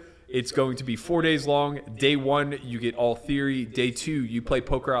structure. It's going to be 4 days long. Day 1, you get all theory. Day 2, you play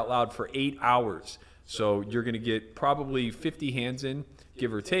Poker Out Loud for 8 hours. So you're going to get probably 50 hands in,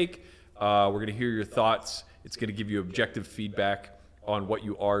 give or take. We're going to hear your thoughts. It's going to give you objective feedback on what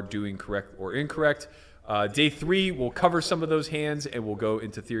you are doing correct or incorrect. Day 3, we'll cover some of those hands, and we'll go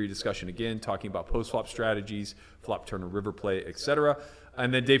into theory discussion again, talking about post-flop strategies, flop, turn, and river play, etc.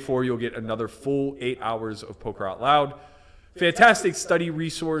 And then day 4, you'll get another full 8 hours of Poker Out Loud. Fantastic study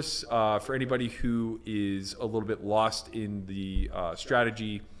resource for anybody who is a little bit lost in the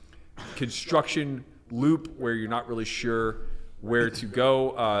strategy construction loop where you're not really sure where to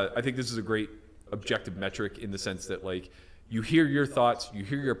go. I think this is a great objective metric in the sense that, like, you hear your thoughts, you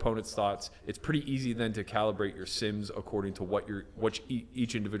hear your opponent's thoughts. It's pretty easy then to calibrate your sims according to what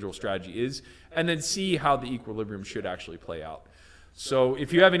each individual strategy is, and then see how the equilibrium should actually play out. So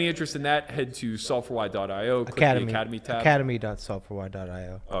if you have any interest in that, head to solveforwhy.io, click the Academy tab.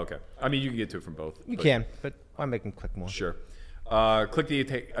 Academy.solveforwhy.io. Oh, okay. I mean, you can get to it from both. You can, but I make them click more. Sure. Click the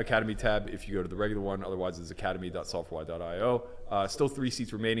Academy tab if you go to the regular one. Otherwise, it's academy.solveforwhy.io. Still 3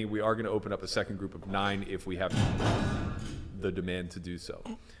 seats remaining. We are going to open up a second group of 9 if we have the demand to do so.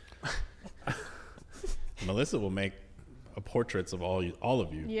 Melissa will make portraits of all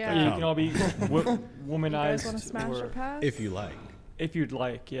of you. Yeah. You can all be You guys want to womanized smash or or pass? if you like. if you'd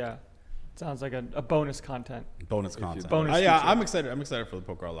like. Yeah, sounds like a bonus content. Bonus content. Bonus Yeah, feature. I'm excited. I'm excited for the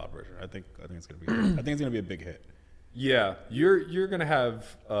Poker Out Loud version. I think it's gonna be. I think it's gonna be a big hit. Yeah, you're going to have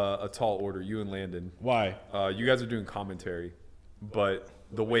a tall order, you and Landon. Why? You guys are doing commentary, but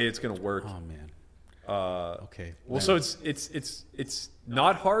the way it's going to work. Oh man. Okay. Well, so it's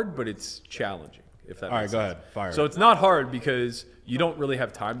not hard, but it's challenging. If that All right, makes go sense. ahead. Fire. So it's not hard because you don't really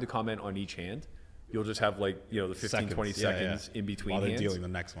have time to comment on each hand. You'll just have, like, the 15, 20 seconds in between while they're hands. dealing the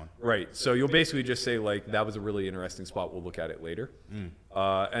next one. Right. So you'll basically just say, like, that was a really interesting spot. We'll look at it later.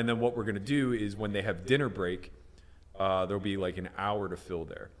 And then what we're going to do is when they have dinner break, there'll be like an hour to fill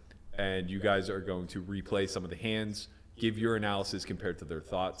there. And you guys are going to replay some of the hands, give your analysis compared to their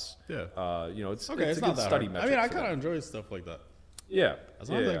thoughts. Yeah. It's Okay, it's a not good that study hard. metric. I mean, I for kind of them. enjoy stuff like that. Yeah. As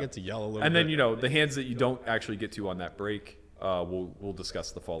long as Yeah. I get to yell a little And bit. then, the hands that you don't actually get to on that break, we'll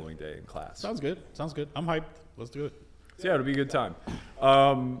discuss the following day in class. Sounds good. Sounds good. I'm hyped. Let's do it. So yeah, it'll be a good time.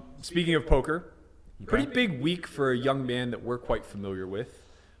 Speaking of poker, pretty big week for a young man that we're quite familiar with.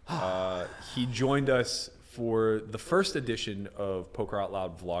 He joined us for the first edition of Poker Out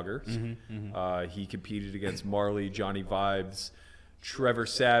Loud Vloggers. He competed against Marley, Johnny Vibes, Trevor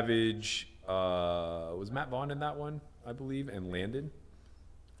Savage. Was Matt Vaughn in that one, I believe, and Landon?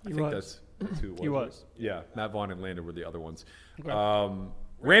 He I think was. that's who it was. He was. Yeah, Matt Vaughn and Landon were the other ones. Okay.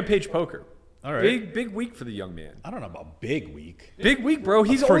 Rampage Poker. All right. Big week for the young man. I don't know about big week. Big week, bro.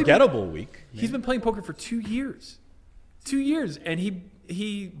 He's A only been- forgettable week. He's been playing poker for 2 years. 2 years, and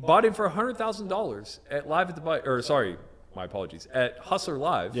he bought in for $100,000 at my apologies, at Hustler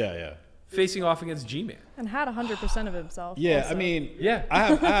Live, Yeah. facing off against G-Man. And had 100% of himself. Yeah. also. I mean, Yeah. I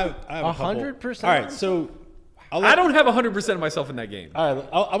have a couple- 100%? All right. So I don't have 100% of myself in that game. All right.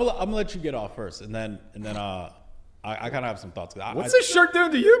 I'm gonna let you get off first, and then I kind of have some thoughts. What's this shirt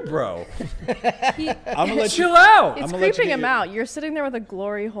doing to you, bro? I'm gonna let Chill you. out. It's I'ma let you creeping get him your- out. You're sitting there with a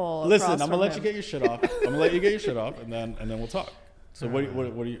glory hole. Listen, across I'm gonna from let you him. get your shit off. I'm gonna let you get your shit off, and then we'll talk. So what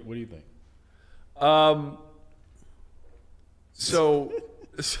do you think? So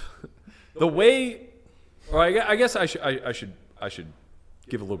the way, or I guess I should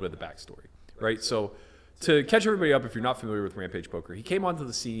give a little bit of the backstory, right? So to catch everybody up, if you're not familiar with Rampage Poker, he came onto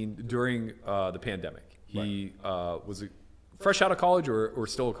the scene during the pandemic. He was fresh out of college or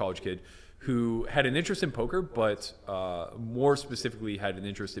still a college kid who had an interest in poker, but more specifically had an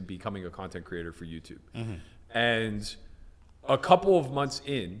interest in becoming a content creator for YouTube. And a couple of months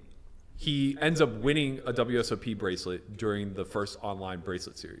in, he ends up winning a WSOP bracelet during the first online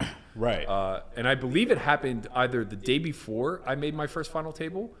bracelet series. Right. And I believe it happened either the day before I made my first final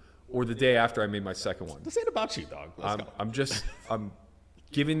table or the day after I made my second one. This ain't about you, dog. Let's go. I'm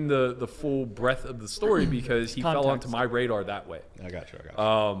giving the full breadth of the story because he fell onto Context. my radar that way. I got you.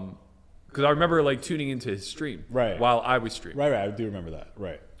 Because I remember like tuning into his stream Right. while I was streaming. Right. I do remember that.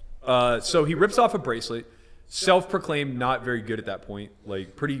 Right. So he rips off a bracelet, self-proclaimed not very good at that point,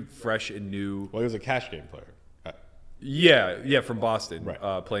 like pretty fresh and new. Well, he was a cash game player. Yeah, from Boston,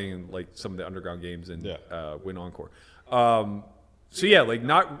 Right. playing in like some of the underground games and Yeah. win Encore. So yeah, like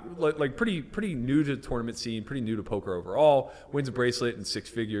not like pretty new to the tournament scene, pretty new to poker overall. Wins a bracelet in 6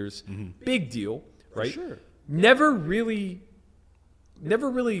 figures, big deal, right? sure. Never really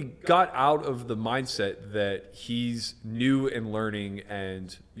got out of the mindset that he's new and learning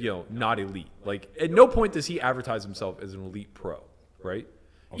and not elite. Like at no point does he advertise himself as an elite pro, right?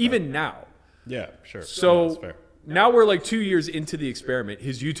 Even now. Yeah. Sure. So Yeah, that's fair. now we're like 2 years into the experiment.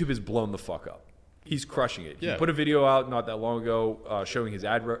 His YouTube has blown the fuck up. he's crushing it. He Yeah. put a video out not that long ago showing his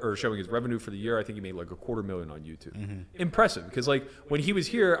showing his revenue for the year. I think he made like $250,000 on YouTube. Impressive, because like when he was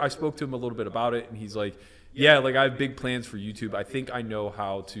here, I spoke to him a little bit about it, and he's like, "Yeah, like I have big plans for YouTube. I think I know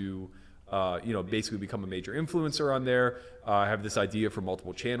how to, basically become a major influencer on there. I have this idea for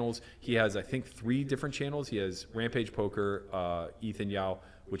multiple channels. He has, I think, 3 different channels. He has Rampage Poker, Ethan Yao,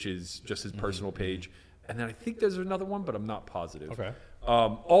 which is just his personal page, and then I think there's another one, but I'm not positive. Okay.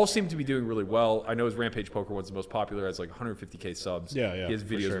 All seem to be doing really well. I know his Rampage Poker one's the most popular. Has like 150K subs. Yeah, He has for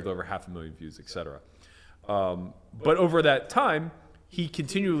videos sure. with over 500,000 views, etc. But over that time, he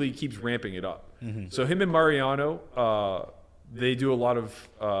continually keeps ramping it up. So him and Mariano, they do a lot of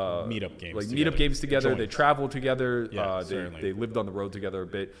Meetup games like together. meetup games together. They Joints. travel together. Yeah, They certainly. lived on the road together a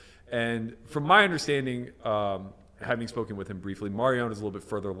bit. And from my understanding, having spoken with him briefly, Mariano is a little bit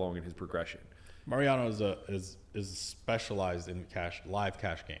further along in his progression. Mariano is specialized in live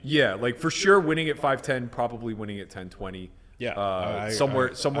cash games. Yeah, like for sure winning at 510, probably winning at 1020. Yeah, somewhere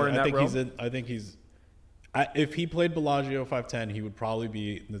in that think realm. I think if he played Bellagio 510, he would probably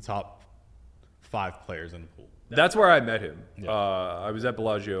be in the top 5 players in the pool. That's where I met him. Yeah. I was at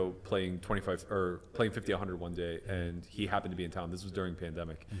Bellagio playing 50 100 one day, and he happened to be in town. This was during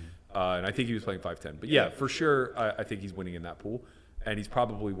pandemic, and I think he was playing 510. But yeah, for sure, I think he's winning in that pool, and he's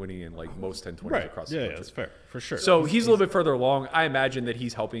probably winning in like most 1020s across the Yeah, country. that's fair for sure. So he's a little bit further along. I imagine that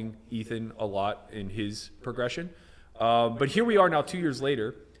he's helping Ethan a lot in his progression. But here we are now 2 years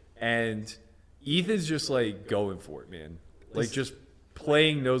later, and Ethan's just like going for it, man. Like just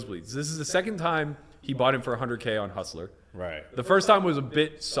playing nosebleeds. This is the second time he bought him for 100K on Hustler. Right. The first time was a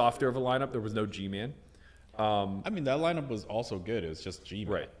bit softer of a lineup. There was no G-Man. I mean, that lineup was also good. It was just G.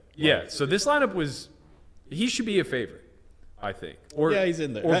 Right. Yeah. So this lineup was, he should be a favorite, I think. Or Yeah, he's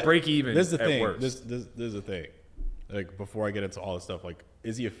in there. Or break even. This is the at thing. worst. This is the thing. Like before I get into all this stuff, like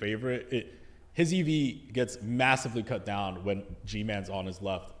is he a favorite? His EV gets massively cut down when G-Man's on his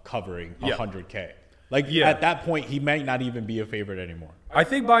left covering Yeah. 100K. Like Yeah. at that point, he might not even be a favorite anymore. I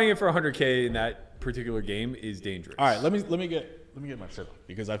think buying it for 100K in that particular game is dangerous. All right, let me get my shit off,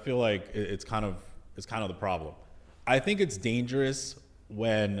 because I feel like it's kind of the problem. I think it's dangerous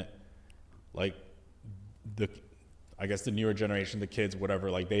when like I guess the newer generation, the kids, whatever,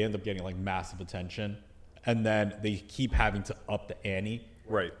 like they end up getting like massive attention, and then they keep having to up the ante.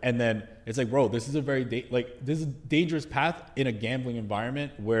 Right. And then it's like, bro, this is a very this is a dangerous path in a gambling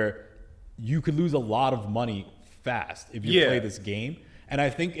environment where you could lose a lot of money fast if you Yeah. play this game. And I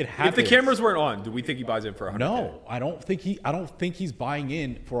think it If happens. the cameras weren't on, do we think he buys in for 100K? No, I don't think he's buying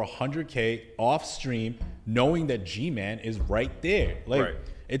in for 100K off stream, knowing that G-Man is right there. Like Right.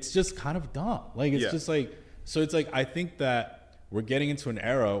 it's just kind of dumb. Like it's Yeah. just like, so it's like I think that we're getting into an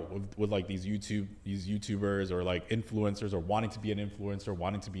era with like these YouTubers or like influencers or wanting to be an influencer,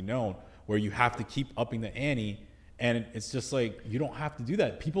 wanting to be known, where you have to keep upping the ante. And it's just like, you don't have to do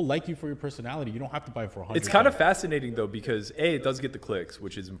that. People like you for your personality. You don't have to buy for 100. It's kind of fascinating though, because A, it does get the clicks,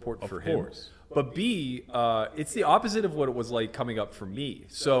 which is important for him. course. But B, it's the opposite of what it was like coming up for me.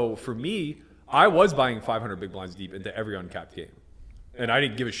 So for me, I was buying 500 big blinds deep into every uncapped game, and I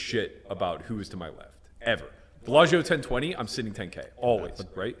didn't give a shit about who was to my left ever. Bellagio 1020, I'm sitting 10K always,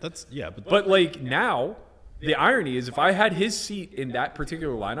 right? But like now, the irony is if I had his seat in that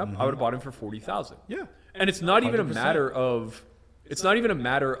particular lineup, I would have bought him for 40,000. Yeah. And it's not even 100%. a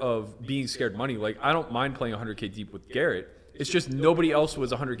matter of being scared money. Like I don't mind playing 100K deep with Garrett. It's just nobody else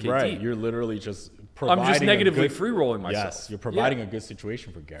was 100K right, deep. you're literally just providing I'm just negatively a good, free rolling myself. Yes, you're providing Yeah. a good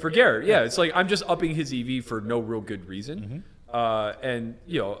situation for Garrett. For Garrett, yeah, it's like I'm just upping his EV for no real good reason. And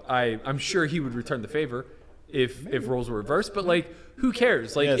I'm sure he would return the favor if roles were reversed. But like, who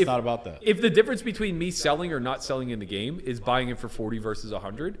cares? Like, Yeah, it's if, not about that. If the difference between me selling or not selling in the game is buying in for 40 versus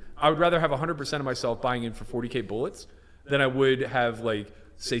 100, I would rather have 100% of myself buying in for 40K bullets than I would have like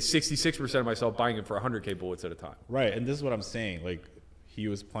say 66% of myself buying in for 100K bullets at a time. Right, and this is what I'm saying. Like, he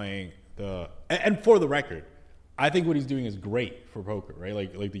was playing and for the record, I think what he's doing is great for poker, right?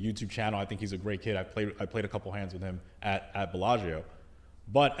 Like the YouTube channel, I think he's a great kid. I played a couple hands with him at Bellagio,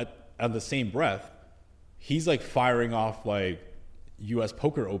 but at the same breath, he's like firing off like U.S.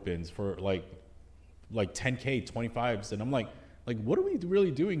 poker opens for like 10K, 25s, and I'm like, what are we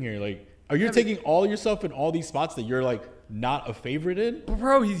really doing here? Like, are you taking all yourself in all these spots that you're like not a favorite in?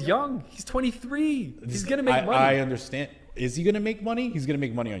 Bro, he's young. He's 23. He's gonna make money. I understand. Is he gonna make money? He's gonna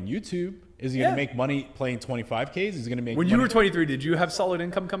make money on YouTube. Is he gonna make money playing 25Ks? He's gonna make. When money. you were 23, did you have solid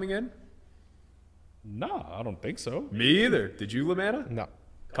income coming in? No, I don't think so. Me either. Did you, Lamanna? No.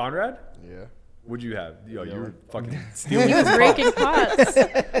 Conrad? Yeah. What'd you have? Yo, you were fucking He stealing. was raking pots.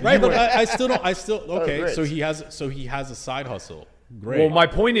 Right, but I still don't. Okay, rich. so he has a side hustle great. Well, my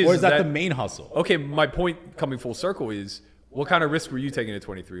point is or is that that- the main hustle? Okay, my point coming full circle is, what kind of risk were you taking at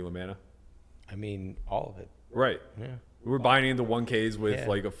 23, Lamanna? I mean, all of it. Right. Yeah. We were buying into 1Ks with Yeah.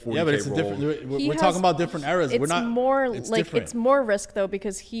 like a 40K Yeah, but it's a roll. different. He We're has- talking about different eras. It's We're not. more it's like different. it's more risk though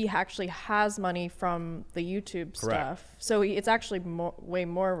because he actually has money from the YouTube stuff. So it's actually way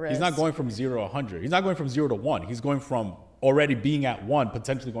more risk. He's not going from 0 to 100. He's not going from 0 to 1. He's going from already being at 1,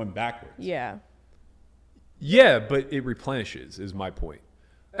 potentially going backwards. Yeah. Yeah, but it replenishes, is my point.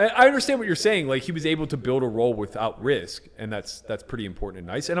 I understand what you're saying. Like, he was able to build a role without risk, and that's pretty important and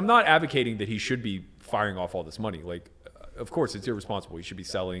nice. And I'm not advocating that he should be firing off all this money. Like, of course, it's irresponsible. He should be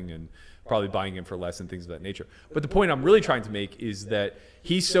selling and probably buying in for less and things of that nature. But the point I'm really trying to make is that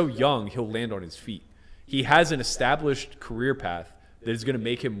he's so young, he'll land on his feet. He has an established career path that is going to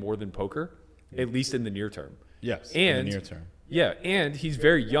make him more than poker, at least in the near term. Yes, and in the near term. Yeah, and he's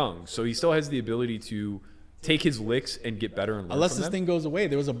very young, so he still has the ability to take his licks and get better and learn Unless from this them. thing goes away,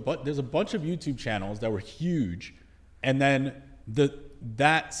 there's a bunch of YouTube channels that were huge, and then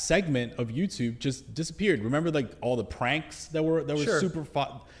that segment of YouTube just disappeared. Remember, like all the pranks that were Sure.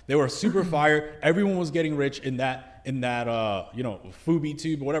 they were super fire. Everyone was getting rich in that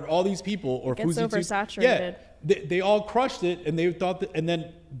FubiTube or whatever. All these people or gets FuziTube, oversaturated. yeah, they all crushed it, and they thought that, and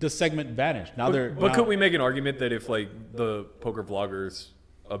then the segment vanished. Now But could we make an argument that if like the poker vloggers'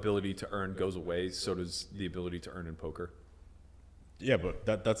 ability to earn goes away, so does the ability to earn in poker? Yeah, but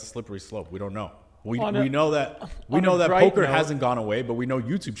that's a slippery slope. We don't know. We On know that on a bright poker note- hasn't gone away, but we know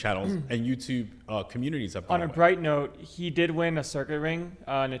YouTube channels and YouTube communities have gone On a away. bright note, he did win a circuit ring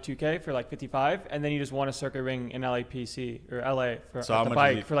in a 2K for like 55, and then he just won a circuit ring in LAPC or LA for So how at the much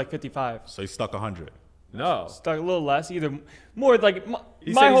bike is he- for like 55. So he stuck 100. No, Stuck a little less, either more like he my said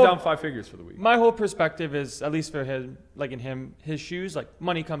he's whole down 5 figures for the week. my whole perspective is, at least for him, like in his shoes, like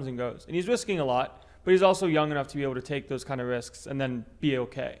money comes and goes, and he's risking a lot, but he's also young enough to be able to take those kind of risks and then be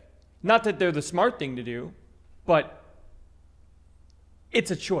okay. Not that they're the smart thing to do, but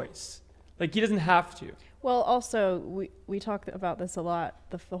it's a choice. Like he doesn't have to. Well, also we talk about this a lot.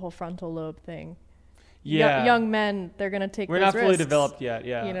 The whole frontal lobe thing. Yeah, Young men, they're gonna take. we're those not fully risks, developed yet.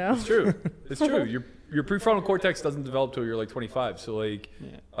 Yeah, You know. It's true. It's true. Your prefrontal cortex doesn't develop till you're like 25. So like,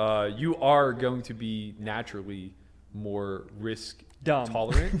 you are going to be naturally more risk Dumb.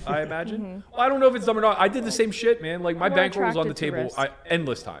 tolerant, I imagine. I don't know if it's dumb or not. I did the same shit, man. Like my More bankroll was on the attracted to table risk.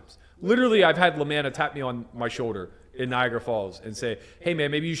 endless times. Literally, I've had Lamanna tap me on my shoulder in Niagara Falls and say, "Hey, man,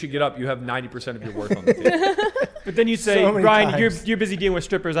 maybe you should get up. You have 90% of your worth on the table." But then you say, So many Brian, times. you're busy dealing with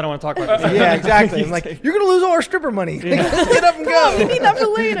strippers. I don't want to talk about this. Yeah, exactly. I'm like, you're gonna lose all our stripper money. Get up and go. We need that for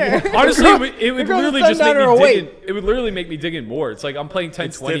later. Honestly, it would girl literally that's just done make that me or dig in. It would literally make me dig in more. It's like I'm playing 10,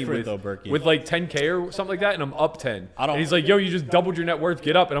 It's 20 different though, Berkey. with like 10K or something like that, and I'm up 10. I don't- And he's like, "Yo, you just doubled your net worth.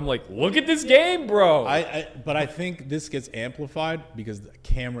 Get up." And I'm like, "Look at this game, bro." But I think this gets amplified because the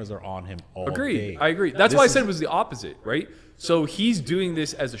cameras are on him all Agreed. day. I agree. That's This why I is- said it was the opposite, right? So he's doing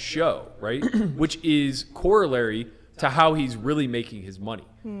this as a show, right? Which is corollary to how he's really making his money.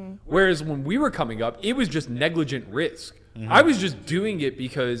 Whereas when we were coming up, it was just negligent risk. I was just doing it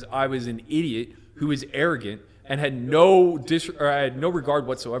because I was an idiot who was arrogant and had no I had no regard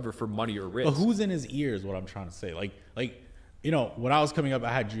whatsoever for money or risk. But who's in his ears? What I'm trying to say, like when I was coming up,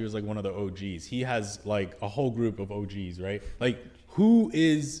 I had Drew as like one of the OGs. He has like a whole group of OGs, right? Like who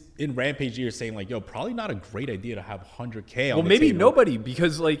is in Rampage ears saying like, "Yo, probably not a great idea to have 100K on Well, the maybe table." nobody,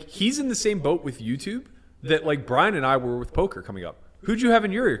 because like he's in the same boat with YouTube that like Brian and I were with poker coming up. Who'd you have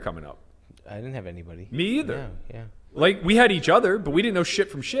in your ear coming up? I didn't have anybody. Me either. Yeah. Like we had each other, but we didn't know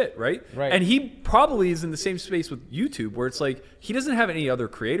shit from shit, right? Right. And he probably is in the same space with YouTube, where it's like he doesn't have any other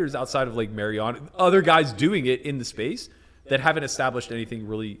creators outside of like Mariana, other guys doing it in the space that haven't established anything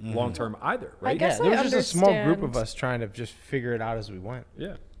really long term either, right? guess There was I just a small group of understand. us trying to just figure it out as we went.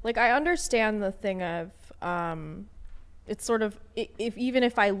 Yeah. Like I understand the thing of it's sort of if even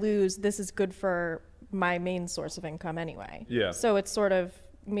if I lose, this is good for my main source of income anyway. Yeah. So it's sort of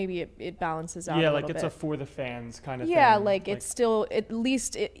maybe it balances out. Yeah, a like little it's bit. a for the fans kind of Yeah, thing. like it's still at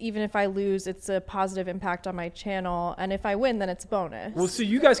least even if I lose, it's a positive impact on my channel, and if I win, then it's a bonus. Well, so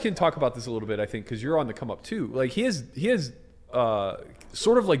you guys can talk about this a little bit, I think, because you're on the come up too. Like he has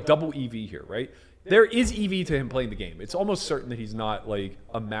sort of like double EV here, right? There is EV to him playing the game. It's almost certain that he's not like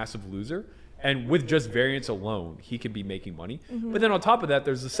a massive loser. And with just variance alone, he can be making money. But then on top of that,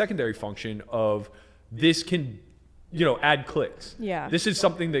 there's the secondary function of this can, add clicks. Yeah. This is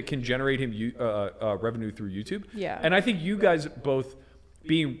something that can generate him revenue through YouTube. Yeah. And I think you guys both,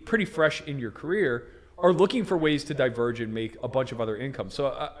 being pretty fresh in your career, are looking for ways to diverge and make a bunch of other income.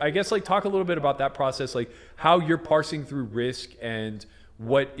 So I guess like talk a little bit about that process, like how you're parsing through risk and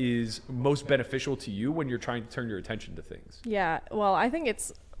what is most beneficial to you when you're trying to turn your attention to things. Yeah, well, I think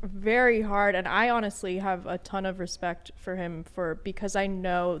it's very hard, and I honestly have a ton of respect for him because I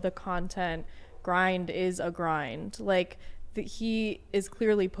know the content grind is a grind. Like he is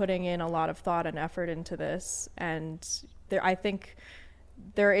clearly putting in a lot of thought and effort into this, and I think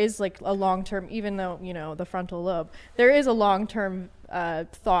there is like a long-term, even though, you know, the frontal lobe, there is a long-term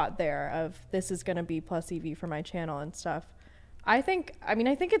thought there of this is going to be plus EV for my channel and stuff. I think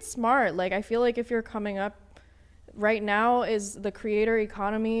it's smart. Like, I feel like if you're coming up right now, is the creator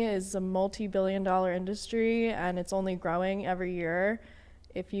economy is a multi-billion-dollar industry, and it's only growing every year.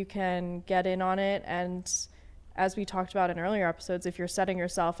 If you can get in on it, and as we talked about in earlier episodes, if you're setting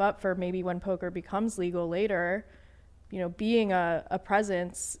yourself up for maybe when poker becomes legal later, you know, being a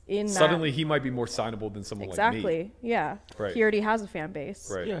presence in Suddenly he might be more signable than someone like me. Exactly. Yeah. Right. He already has a fan base.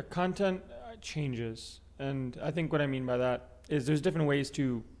 Right. Yeah, content changes. And I think what I mean by that is there's different ways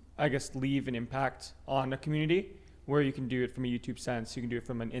to, I guess, leave an impact on a community, where you can do it from a YouTube sense, you can do it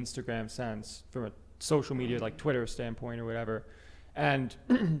from an Instagram sense, from a social media like Twitter standpoint or whatever. And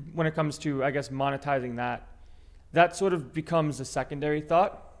when it comes to, I guess, monetizing that sort of becomes a secondary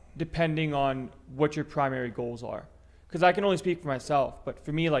thought, depending on what your primary goals are. Because I can only speak for myself, but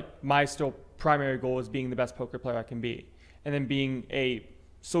for me, like, my still primary goal is being the best poker player I can be. And then being a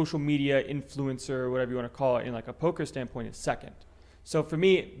social media influencer, or whatever you want to call it, in like a poker standpoint is second. So for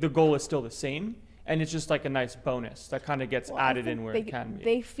me, the goal is still the same, and it's just like a nice bonus that kind of gets added in where it can be.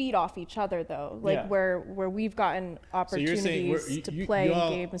 They feed off each other, though. Like, Yeah. where we've gotten opportunities to play in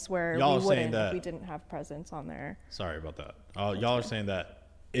games where we wouldn't if we didn't have presence on there. Sorry about that. Y'all are saying that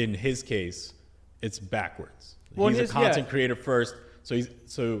in his case, it's backwards. Well, he's a content creator first,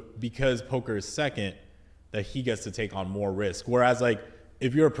 so because poker is second, that he gets to take on more risk. Whereas, like,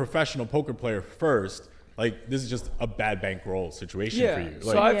 if you're a professional poker player first, like, this is just a bad bankroll situation for you. Like,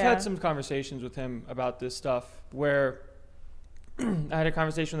 So I've had some conversations with him about this stuff where I had a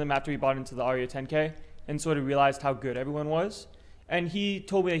conversation with him after he bought into the Aria 10K and sort of realized how good everyone was. And he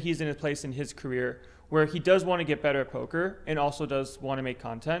told me that he's in a place in his career where he does want to get better at poker and also does want to make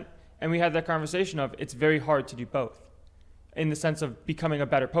content. And we had that conversation of it's very hard to do both, in the sense of becoming a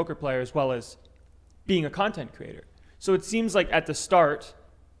better poker player as well as being a content creator. So it seems like at the start,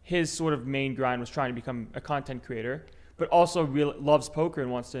 his sort of main grind was trying to become a content creator, but also loves poker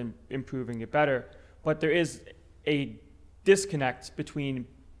and wants to improve and get better. But there is a disconnect between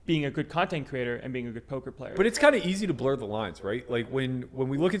being a good content creator and being a good poker player. But it's kind of easy to blur the lines, right? Like when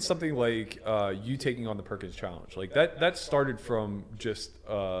we look at something like you taking on the Perkins Challenge, like that started from just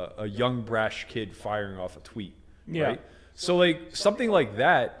a young brash kid firing off a tweet, right? So like something like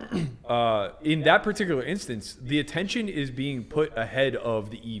that, in that particular instance, the attention is being put ahead of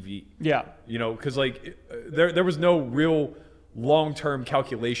the EV. Yeah. You know, because like there was no real long-term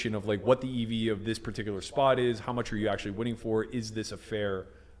calculation of like what the EV of this particular spot is, how much are you actually winning for, is this a fair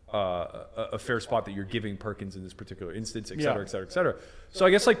spot that you're giving Perkins in this particular instance, et cetera, et cetera, et cetera. So I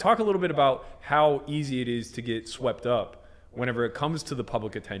guess like talk a little bit about how easy it is to get swept up whenever it comes to the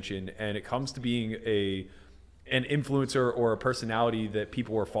public attention and it comes to being an influencer or a personality that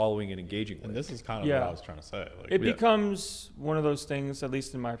people are following and engaging with. and this is kind of what I was trying to say. Like, It becomes one of those things, at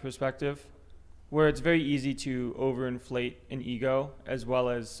least in my perspective, where it's very easy to overinflate an ego as well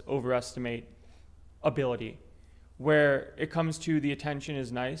as overestimate ability. Where it comes to the attention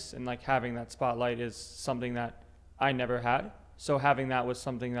is nice, and like having that spotlight is something that I never had. So having that was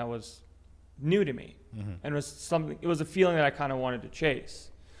something that was new to me, and it was a feeling that I kind of wanted to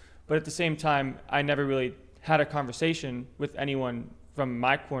chase. But at the same time, I never really had a conversation with anyone from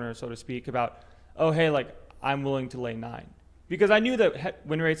my corner, so to speak, about, oh, hey, like, I'm willing to lay 9. Because I knew that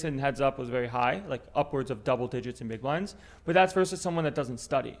win rates in heads up was very high, like upwards of double digits in big blinds, but that's versus someone that doesn't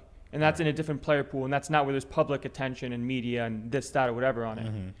study. And that's in a different player pool, and that's not where there's public attention and media and this, that, or whatever on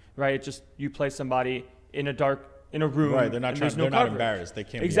it, right? It's just you play somebody in a room, right? They're not and they're not embarrassed. They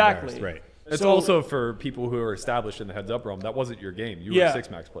can't exactly. be embarrassed, right? It's also for people who are established in the heads up realm. That wasn't your game. You were a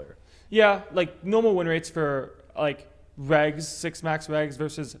 6-max player. Yeah, like normal win rates for like regs, 6-max regs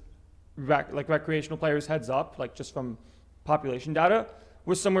versus like recreational players heads up, like just from population data,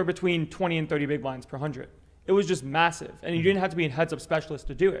 was somewhere between 20 and 30 big blinds per 100. It was just massive, and you didn't have to be a heads up specialist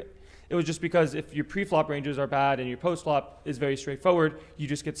to do it. It was just because if your pre-flop ranges are bad and your post-flop is very straightforward, you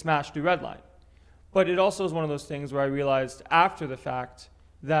just get smashed through red line. But it also is one of those things where I realized after the fact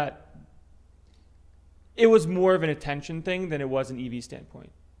that it was more of an attention thing than it was an EV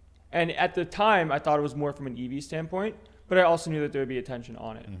standpoint. And at the time, I thought it was more from an EV standpoint, but I also knew that there would be attention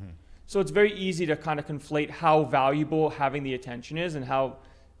on it. So it's very easy to kind of conflate how valuable having the attention is and how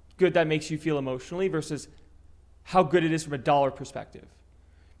good that makes you feel emotionally versus how good it is from a dollar perspective.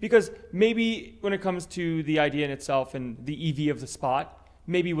 Because maybe when it comes to the idea in itself and the EV of the spot,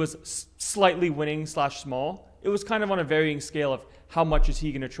 maybe was slightly winning / small. It was kind of on a varying scale of how much is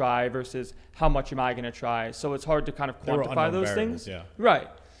he going to try versus how much am I going to try. So it's hard to kind of There were quantify unknown those variables, things. yeah. Right.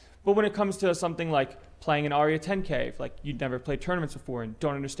 But when it comes to something like playing an ARIA 10K, if like you'd never played tournaments before and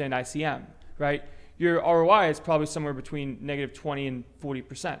don't understand ICM, right? Your ROI is probably somewhere between -20 and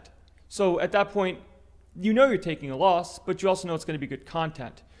 40%. So at that point, you know you're taking a loss, but you also know it's going to be good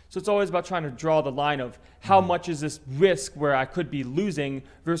content. So it's always about trying to draw the line of how much is this risk where I could be losing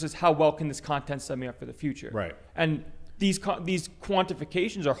versus how well can this content set me up for the future. Right. And these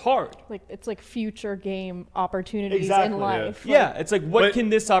quantifications are hard. Like it's like future game opportunities Exactly, in life. Yeah, it's like what But- can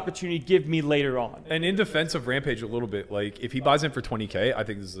this opportunity give me later on? And in defense of Rampage a little bit, like if he buys in for 20K, I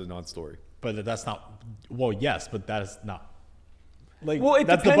think this is a non-story. But that's not. Well, yes, but that is not. Like, Well, it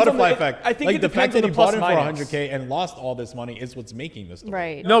that's the depends on butterfly the- effect. I think like it the depends fact that on he the bought plus in for minus. 100K and lost all this money is what's making this story.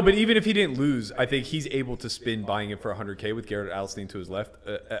 Right. No, but even if he didn't lose, I think he's able to spin buying it for 100K with Garrett Alstein to his left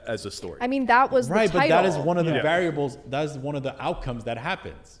as a story. I mean, that was Right, the but title. that is one of the Yeah. variables. That is one of the outcomes that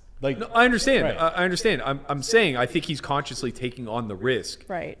happens. Like, No, I understand. Right. I understand. I'm saying I think he's consciously taking on the risk,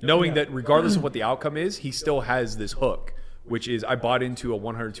 Right. knowing that regardless of what the outcome is, he still has this hook, which is I bought into a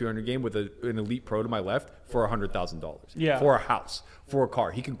 100, 200 game with an elite pro to my left for $100,000. Yeah. For a house, for a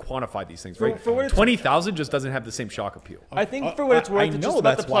car. He can quantify these things, right? for what it's- 20,000 just doesn't have the same shock appeal. I think for what it's worth, I it's know just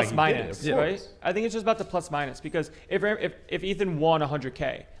about that's the why plus he did it, minus, of right? course. I think it's just about the plus minus because if Ethan won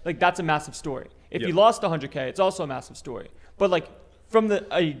 100K, like that's a massive story. If he Yep. lost 100K, it's also a massive story. But like from a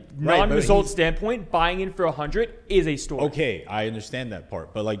but non-result he's- standpoint, buying in for 100 is a story. okay, I understand that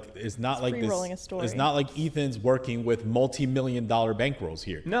part, but like, it's not like free-rolling a this. story. It's not like Ethan's working with multi-million-dollar bankrolls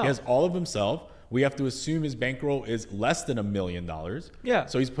here. No. He has all of himself. We have to assume his bankroll is less than $1 million. Yeah.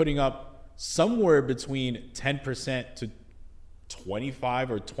 So he's putting up somewhere between 10% to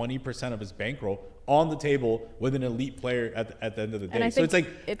 25 or 20% of his bankroll on the table with an elite player at the end of the And I day. So it's like,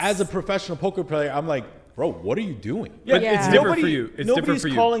 think it's- as a professional poker player, I'm like, bro, what are you doing? But Yeah. it's different Nobody- for you. It's different nobody's for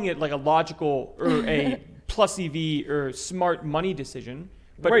you. calling it like a logical or a plus EV or smart money decision.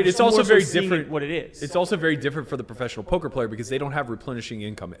 But Right, it's more also so very seeing different. it what it is. It's also very different for the professional poker player because they don't have replenishing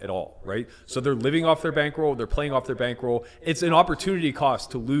income at all, right? So they're living off their bankroll, they're playing off their bankroll. It's an opportunity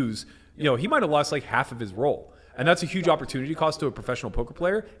cost to lose. You know, he might have lost like half of his roll, and that's a huge opportunity cost to a professional poker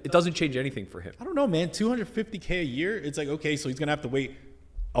player. It doesn't change anything for him. I don't know, man. 250K a year. It's like, okay, so he's gonna have to wait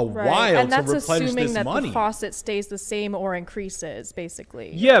a Right. while And to that's replenish assuming this that money. the faucet stays the same or increases,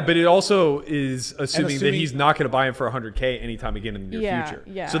 basically. Yeah, but it also is assuming that assuming- he's not going to buy him for 100K anytime again in the near Yeah, future.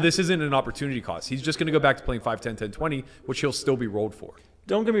 yeah. So this isn't an opportunity cost. He's just going to go back to playing 5, 10, 10, 20, which he'll still be rolled for.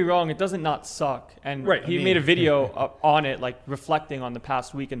 Don't get me wrong, it doesn't not suck. And Right, he I made a mean- video on it, like reflecting on the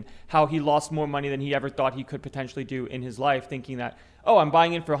past week and how he lost more money than he ever thought he could potentially do in his life, thinking that, oh, I'm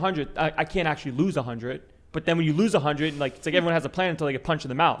buying in for 100. I can't actually lose 100. But then when you lose 100, like it's like everyone has a plan until they get punched in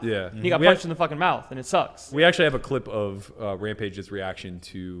the mouth. Yeah. And he got We punched had- in the fucking mouth, and it sucks. We actually have a clip of Rampage's reaction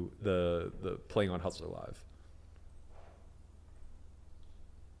to the playing on Hustler Live.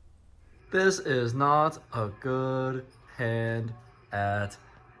 This is not a good hand at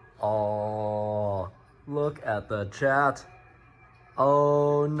all. Look at the chat.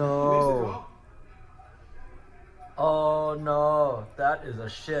 Oh no. Oh no, that is a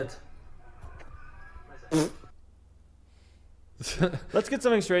shit. Let's get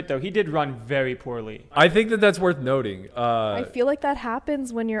something straight, though. He did run very poorly. I think that that's worth noting. I feel like that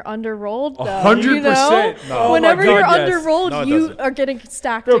happens when you're underrolled, though. 100%. You know? No. Oh my Whenever God, you're yes. underrolled, No, it you doesn't. are getting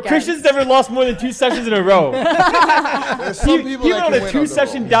stacked Bro, against. Christian's never lost more than 2 sessions in a row. There's some people He that went can on a win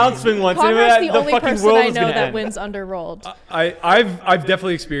 2-session on the roll. downswing once, and Conrad's the the only fucking person world I was know gonna that end. wins underrolled. I've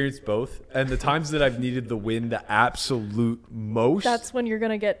definitely experienced both, and the times that I've needed the win the absolute most, That's when you're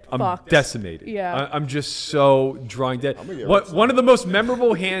gonna get I'm fucked. decimated. Yeah. I'm just so drawing dead. gonna get What rinsed one of the most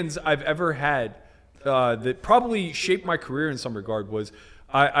memorable hands I've ever had that probably shaped my career in some regard was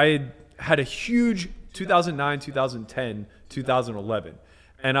I had a huge 2009, 2010, 2011.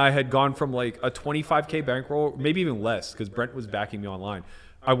 And I had gone from like a 25K bankroll, maybe even less, because Brent was backing me online.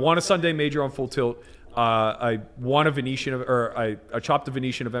 I won a Sunday major on Full Tilt. I won a Venetian, or I chopped a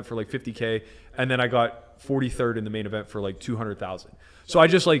Venetian event for like 50K, and then I got 43rd in the main event for like 200,000. So I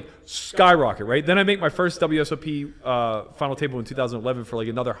just like skyrocket, right? Then I make my first WSOP final table in 2011 for like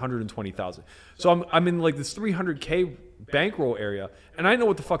another 120,000. So I'm in like this 300K bankroll area, and I didn't know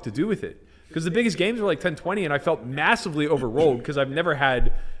what the fuck to do with it. because the biggest games were like 10, 20, and I felt massively overrolled because I've never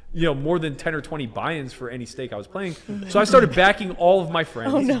had, more than 10 or 20 buy-ins for any stake I was playing. So I started backing all of my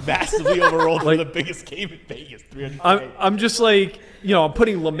friends. Massively overrolled for the biggest game in Vegas, 300K. I'm just like, I'm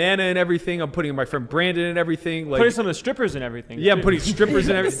putting LaManna in everything. I'm putting my friend Brandon in everything. Like, Putting some of the strippers in everything. yeah, I'm too. putting strippers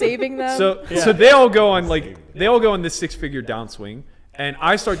in everything. Saving them. So they all go on this 6-figure downswing, and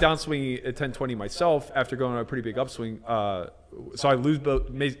I start downswinging at 1020 myself after going on a pretty big upswing. So I lose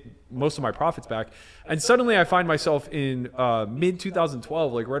most of my profits back, and suddenly I find myself in mid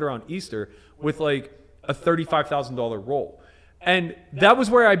 2012, like right around Easter, with like a $35,000 roll, and that was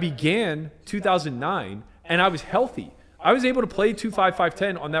where I began 2009, and I was healthy. I was able to play 2-5,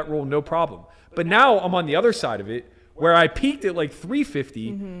 5-10 on that roll, no problem. But now I'm on the other side of it, where I peaked at like 350,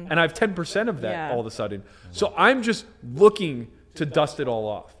 and I have 10% of that all of a sudden. So I'm just looking to dust it all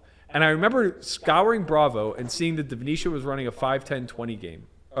off. And I remember scouring Bravo and seeing that Venetia was running a 5-10-20 game.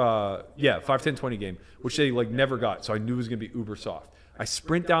 5-10-20 game, which they like never got. So I knew it was going to be uber soft. I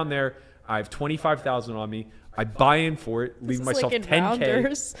sprint down there. I have 25,000 on me. I buy in for it, leave myself like 10K.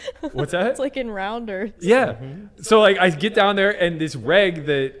 Rounders. What's that? It's like in Rounders. Yeah. So like I get down there, and this reg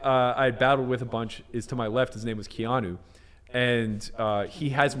that I had battled with a bunch is to my left. His name was Keanu, and he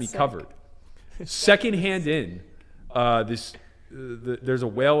has me covered. Second hand in, there's a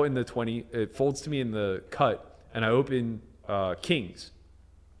whale in the 20. It folds to me in the cut, and I open kings.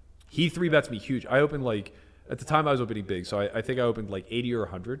 He 3-bets me huge. I opened like, at the time I was opening big, so I think I opened like 80 or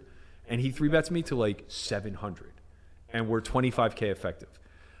 100, and he 3-bets me to like 700, and we're 25K effective.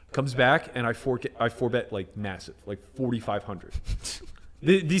 Comes back, and I 4-bet like massive, like 4,500.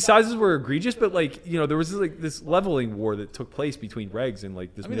 These sizes were egregious, but like, there was this leveling war that took place between regs and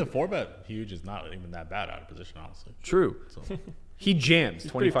like this. I mean, the 4-bet huge is not even that bad out of position, honestly. True. So. He jams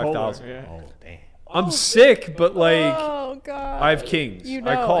 25,000. Yeah. Oh, damn. I'm sick, but like, Oh God. I have kings. You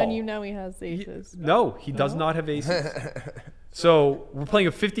I know, call. and he has aces. No, he does not have aces. So we're playing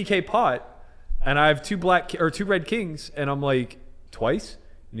a 50K pot, and I have two red kings, and I'm like, twice?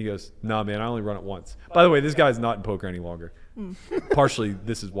 And he goes, nah, man, I only run it once. By the way, this guy's not in poker any longer. Partially,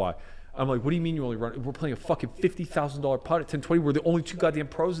 this is why. I'm like, what do you mean you only run it? We're playing a fucking $50,000 pot at 1020. We're the only two goddamn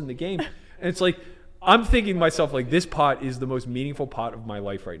pros in the game. And it's like, I'm thinking to myself, like, this pot is the most meaningful pot of my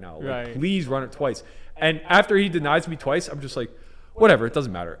life right now. Like, Right. please run it twice. And after he denies me twice, I'm just like, whatever, it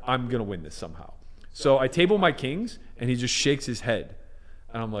doesn't matter. I'm going to win this somehow. So I table my kings, and he just shakes his head.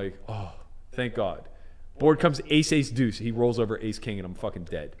 And I'm like, oh, thank God. Board comes ace, ace, deuce. He rolls over ace, king, and I'm fucking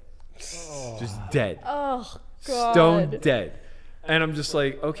dead. Just dead. Oh God. Stone dead. And I'm just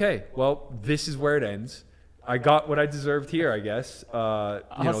like, okay, well, this is where it ends. I got what I deserved here, I guess.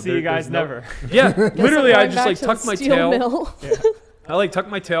 I'll see you guys never. Yeah, literally, I Going just back like to tucked the my steel tail. mill. I like tucked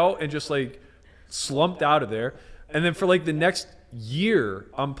my tail and just like slumped out of there. And then for like the next year,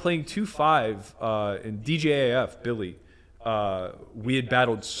 I'm playing 2-5 in DJAF, Billy. We had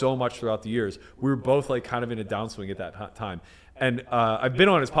battled so much throughout the years. We were both like kind of in a downswing at that time. And I've been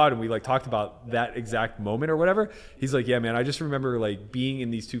on his pod, and we like talked about that exact moment or whatever. He's like, yeah, man, I just remember like being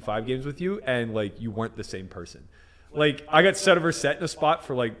in these 2-5 games with you, and like you weren't the same person. Like I got set over set in a spot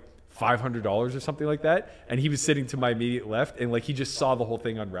for like $500 or something like that, and he was sitting to my immediate left, and like he just saw the whole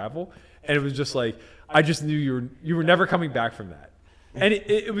thing unravel, and it was just like, I just knew you were never coming back from that. And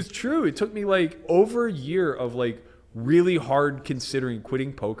it was true. It took me like over a year of like really hard considering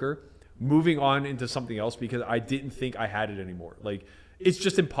quitting poker, moving on into something else, because I didn't think I had it anymore. Like, it's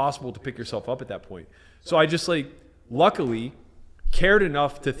just impossible to pick yourself up at that point. So I just like, luckily, cared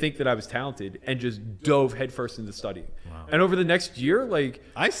enough to think that I was talented and just dove headfirst into studying. Wow. And over the next year, like,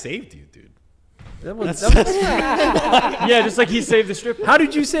 I saved you, dude. that was Yeah, just like he saved the stripper. how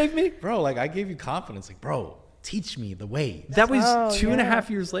did you save me? Bro, like I gave you confidence. Like, bro, teach me the way. That was Oh, 2.5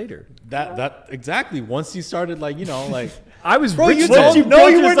 years later. That exactly. Once you started, like, like. I was Bro, rich you then. told you no,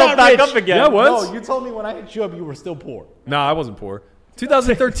 built you were yourself not back rich. up again. Yeah, I was. No, you told me when I hit you up, you were still poor. No, I wasn't poor.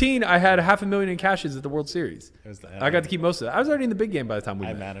 2013, I had $500,000 in cashes at the World Series. It was the I got to keep most of it. I was already in the big game by the time we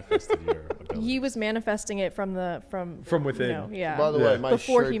I met. manifested your ability. He was manifesting it from within. yeah. By the Yeah. way, my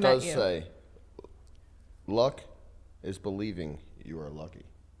Before shirt he met does you. say, luck is believing you are lucky.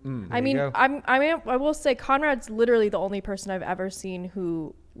 I mean, go. I will say Conrad's literally the only person I've ever seen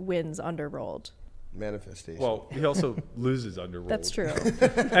who wins underrolled. Manifestation. Well, he also loses under roll. That's true.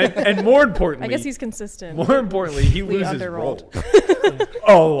 and more importantly, I guess he's consistent. more importantly, he We loses underrolled. roll.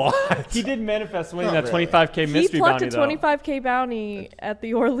 a lot. He did manifest winning Not that really. 25K He mystery plucked bounty, a though. 25K bounty at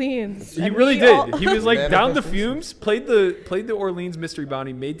the Orleans. He and really we did. all- He was like down the Manifestation. fumes, played the Orleans mystery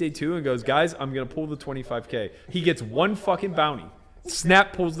bounty, made day 2, and goes, guys, I'm gonna pull the 25K. He gets one fucking bounty.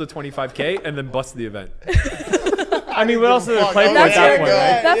 Snap pulls the 25K and then busts the event. I mean, what else do they Fuck, play for I'm at That's that where, point,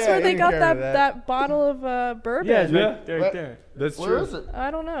 right? that's Yeah, where they you got can that, carry that. that bottle of bourbon. Yeah, it's Yeah. right there. That's Where true. is it? I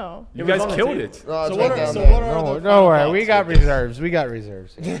don't know. You It was guys on the killed tape. it. No, it's So right what are, down so there. what are No, the don't worry. final We thoughts? got reserves. We got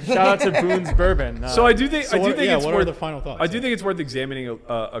reserves. Shout out to Boone's Bourbon. So I do think So I do what- think yeah, it's what are worth the final thoughts? I do think it's worth examining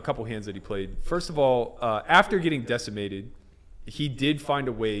a couple hands that he played. First of all, after getting decimated, he did find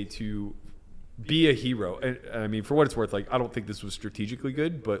a way to be a hero. And I mean, for what it's worth, like I don't think this was strategically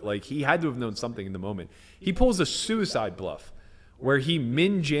good, but like he had to have known something in the moment. He pulls a suicide bluff where he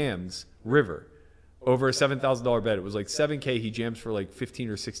min jams River over a $7,000 bet. It was like 7K. He jams for like 15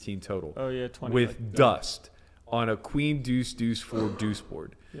 or 16 total. Oh, yeah, 20. With dust on a queen deuce deuce 4 deuce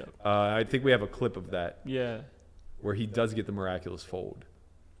board. Yep. I think we have a clip of that Yeah. where he does get the miraculous fold.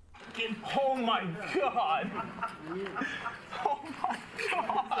 Oh my god! Oh my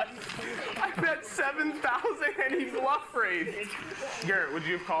god! I bet 7,000 and he bluff raised. Garrett, would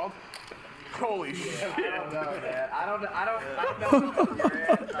you have called? Holy shit! I don't know, man. I don't know.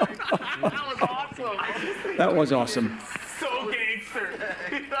 Garrett. That was awesome. That was awesome. So gangster.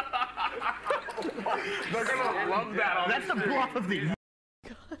 They're gonna love that. That's the bluff of the.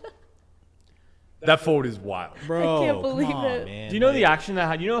 That fold is wild. Bro, I can't believe come on, it. man. Do you know the action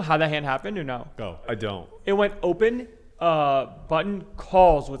that you know how that hand happened or no? Go. I don't. It went open, button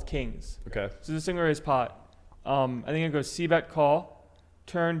calls with kings. Okay. So this thing is pot. I think it goes c-bet call,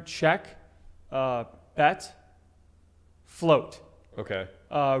 turn check, bet, float. Okay.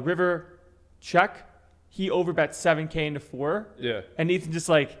 River check. He overbet 7K into 4. Yeah. And Ethan just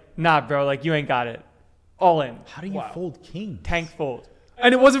like, nah, bro, like you ain't got it. All in. How do you fold king? Tank fold.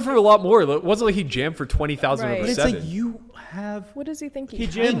 And it wasn't for a lot more. It wasn't like he jammed for 20,000 Right. over But It's 7. like you have. What does he think He he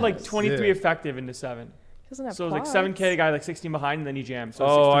jammed has? like 23 Yeah. effective into 7. He doesn't have So it was like pots. 7K, the guy like 16 behind, and then he jammed. So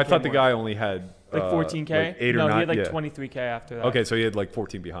Oh, I 16K thought the more. guy only had Like 14K? like 8 or no, 9. he had like yeah. 23K after that. Okay, so he had like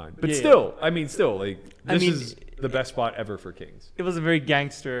 14 behind. But Yeah, still, I mean, like I this mean, is the best spot ever for kings. It was a very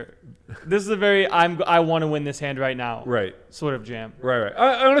gangster. This is a very I want to win this hand right now. Right. Sort of jam. Right.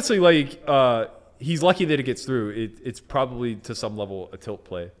 I honestly, like, he's lucky that it gets through. It's probably to some level a tilt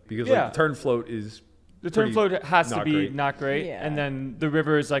play because Yeah. like the turn float is The turn pretty float has to not be great. not great, Yeah. and then the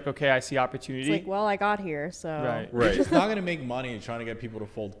river is like, okay, I see It's opportunity. like, well, I got here, so. Right. right. He's not gonna make money trying to get people to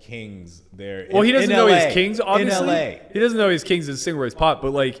fold kings there. Well, he doesn't in know LA. he's kings, obviously. In LA, He doesn't know he's kings in single raise pot,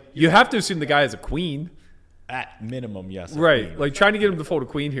 but like you have to assume the guy has a queen. at minimum, yes. a Right. queen. Like trying to get him to fold a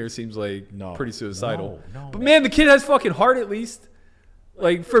queen here seems like No. pretty suicidal. No. But man, the kid has fucking heart at least.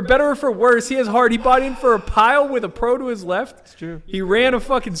 Like for better or for worse, he has heart. He bought in for a pile with a pro to his left. It's true. He ran a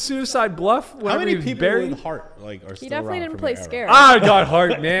fucking suicide bluff How whenever many he was people buried. with heart like are still He definitely around didn't from play your era? scared. I got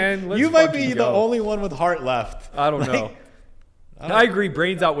heart, man. Let's You might fucking be the go. only one with heart left. I don't Like, know. I agree.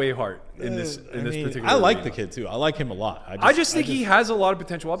 Brains outweigh heart in this I mean, particular. I like arena. the kid too. I like him a lot. I just think he has a lot of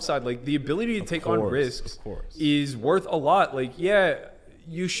potential upside. Like the ability to take on course, risks of course. is worth a lot. Like, yeah,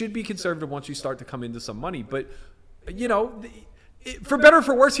 you should be conservative once you start to come into some money. But, you know, for better or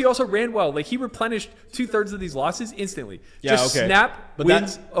for worse, he also ran well. Like he replenished 2/3 of these losses instantly. Yeah, Just okay. snap, But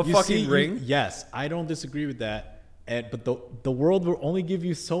wins that's a you fucking see, ring. Yes, I don't disagree with that. But the world will only give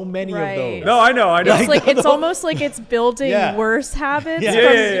you so many Right. of those. No, I know. It's like it's almost like it's building Yeah. worse habits Yeah.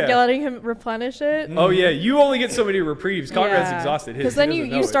 from Yeah. letting him replenish it. Oh yeah, you only get so many reprieves. Conrad's exhausted. Because then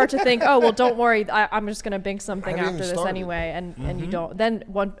you start to think, oh well, don't worry, I'm just gonna bink something Haven't after even this started. anyway, and you don't. Then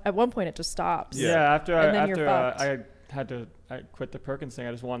at one point it just stops. Yeah. Yeah, after And then you're I quit the Perkins thing,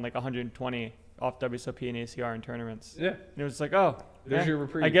 I just won like 120 off WSOP and ACR in tournaments. Yeah. And it was like, oh, There's eh, your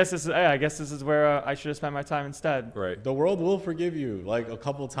reprieve. I guess this is where I should have spent my time instead. Right. The world will forgive you like a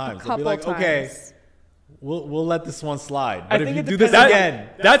couple times. Couple They'll be like, okay, times. we'll let this one slide. I But if think you it do this depends- again,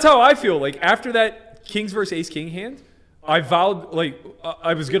 That's how I feel. Like after that Kings versus Ace King hand, I vowed like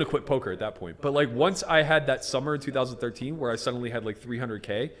I was gonna quit poker at that point. But like once I had that summer in 2013 where I suddenly had like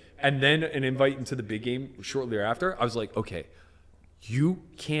 300K and then an invite into the big game shortly thereafter, I was like, okay, you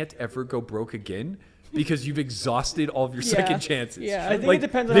can't ever go broke again because you've exhausted all of your second chances. Yeah. I think Like, it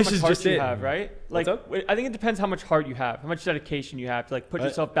depends on this how much is heart just you it. have, right? Like, What's up? I think it depends how much heart you have, how much dedication you have to like put But-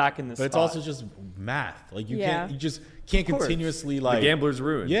 yourself back in this. but it's spot. also just math. Like you Yeah. you just can't course. continuously The like gambler's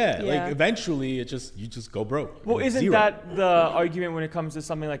ruin. Yeah, Yeah. like eventually you just go broke. Well, It's isn't zero. that the argument when it comes to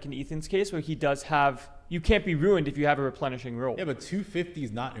something like in Ethan's case, where he does have, you can't be ruined if you have a replenishing roll. Yeah, but 250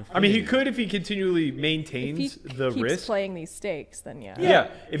 is not infinity. I mean, he could if he continually If he maintains the keeps risk. playing these stakes, then yeah. Yeah.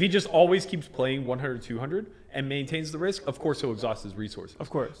 If he just always keeps playing 100, 200 and maintains the risk, of course he'll exhaust his resources. Of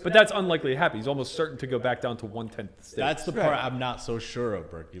course. But that's unlikely to happen. He's almost certain to go back down to 1/10 stakes. That's the part I'm not so sure of,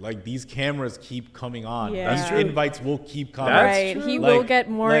 Berkey. Like these cameras keep coming on. Yeah. These That's true. invites will keep coming. That's Right. true. He Like- will get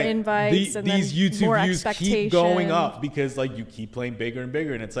more like, invites and these then YouTube more views expectation. keep going up because like you keep playing bigger and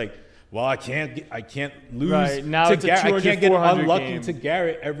bigger, and it's like, well, I can't lose Right, now to it's a Garrett. I 200, can't get 400 unlucky game. to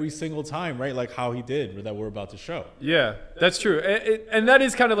Garrett every single time, right? Like how he did that we're about to show. Yeah, that's true. And that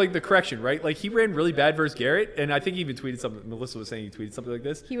is kind of like the correction, right? Like he ran really bad versus Garrett, and I think he even tweeted something. Melissa was saying he tweeted something like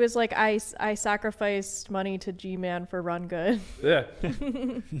this. He was like, I sacrificed money to G-Man for Run Good. Yeah.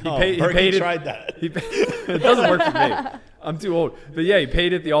 No, he Berkey paid it. tried that. It doesn't work for me. I'm too old. But yeah, he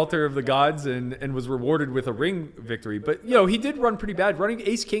paid at the altar of the gods and was rewarded with a ring victory. But he did run pretty bad, running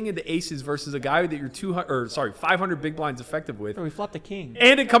ace king into aces versus a guy that you're 500 big blinds effective with. Oh, we flopped the king.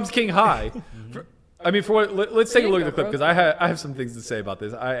 And it comes king high. For what? Let's take a There you look at the go, clip bro. because I have some things to say about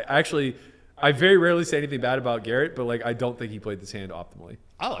this. I very rarely say anything bad about Garrett, but like I don't think he played this hand optimally.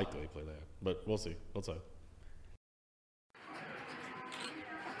 I like the way he played that, but we'll see. We'll see.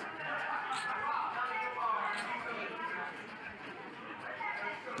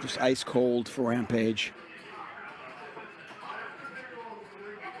 Just ice cold for Rampage.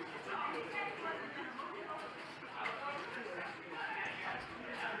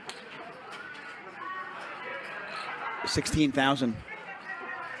 $16,000.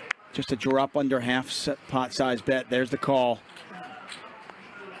 Just a drop under half set pot size bet. There's the call.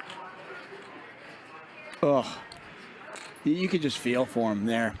 Ugh. You could just feel for him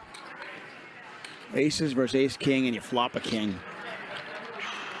there. Aces versus ace king, and you flop a king.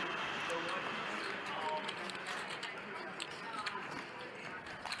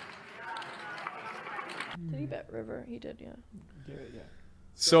 Did he bet river? He did, yeah.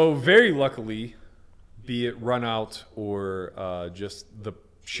 So very luckily, be it run out or just the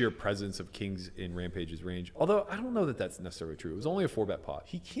sheer presence of kings in Rampage's range. Although I don't know that that's necessarily true. It was only a 4-bet pot.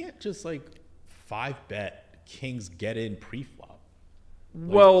 He can't just like 5-bet kings get in pre-flop.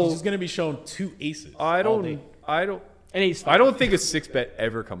 Like, Well, he's just gonna be shown 2 aces. I all day. don't And ace I don't think a 6-bet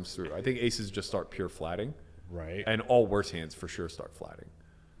ever comes through. I think aces just start pure flatting. Right. And all worse hands for sure start flatting.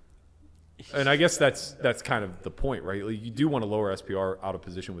 And I guess that's kind of the point, right? Like you do want to lower SPR out of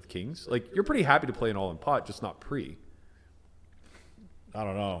position with kings. Like you're pretty happy to play an all-in pot, just not pre. I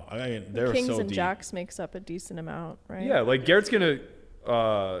don't know. I mean, they're Kings so and deep. jacks makes up a decent amount, right? Yeah, like Garrett's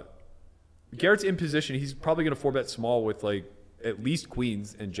in position. He's probably gonna 4-bet small with like at least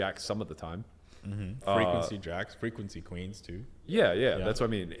queens and jacks some of the time. Frequency jacks, frequency queens too. Yeah, that's what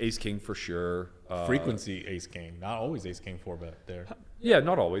I mean. Ace king for sure. Frequency ace king, not always ace king 4-bet there. Yeah,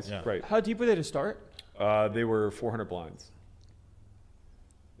 not always. Yeah. Right. How deep were they to start? They were 400 blinds.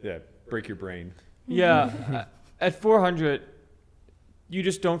 Yeah, break your brain. Yeah. At 400, you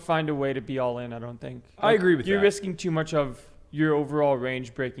just don't find a way to be all in, I don't think. I agree with You're that. risking too much of your overall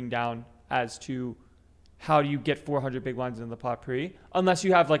range breaking down as to how do you get 400 big blinds in the pot pre, unless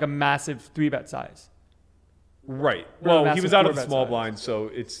you have like a massive 3-bet size. Right. Or a Well, he was massive out of the 4-bet small size. blind, so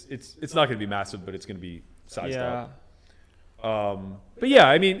it's not going to be massive, but it's going to be sized Yeah. up. But yeah,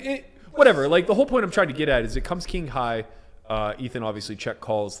 I mean, whatever. Like the whole point I'm trying to get at is it comes king high. Ethan obviously check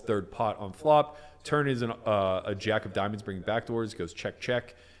calls third pot on flop. Turn is a jack of diamonds bringing backdoors. Goes check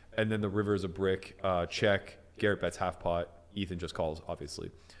check, and then the river is a brick check. Garrett bets half pot. Ethan just calls obviously.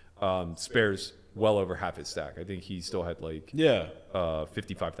 Spares well over half his stack. I think he still had like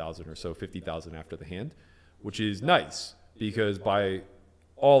 55,000 or so, 50,000 after the hand, which is nice because by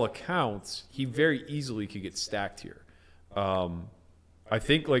all accounts he very easily could get stacked here. I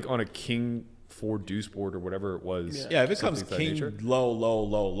think like on a king 4 deuce board or whatever it was. Yeah, if it comes something of that king nature.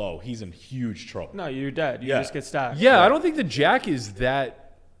 low, he's in huge trouble. No, you're dead. You Yeah. just get stacked. Yeah, I don't think the jack is that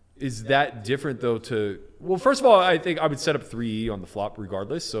different though well, first of all, I think I would set up 3E on the flop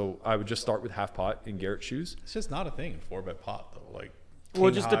regardless, so I would just start with half pot in Garrett's shoes. It's just not a thing in 4-bet pot though. Like, Well,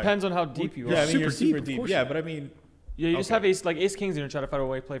 it king just high. depends on how deep you are. Yeah, I mean, you're Super super deep, of deep. course Yeah, you but I mean, Yeah, you just Okay. have ace kings and you try to find a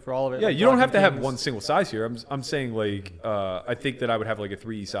way to play for all of it. Yeah, like you don't have to blocking have kings. one single size here. I'm saying like I think that I would have like a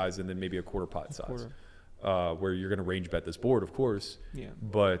 3E size and then maybe a quarter pot size, where you're going to range bet this board, of course. Yeah.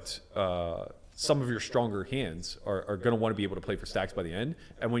 But some of your stronger hands are going to want to be able to play for stacks by the end.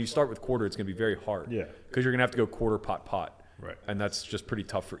 And when you start with quarter, it's going to be very hard. Yeah. Because you're going to have to go quarter pot. Right. And that's just pretty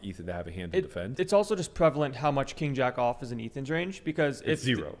tough for Ethan to have a hand to defend. It's also just prevalent how much king jack off is in Ethan's range because It's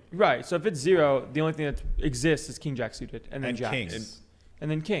zero. Right. So if it's 0, the only thing that exists is king jack suited and then And jacks. kings.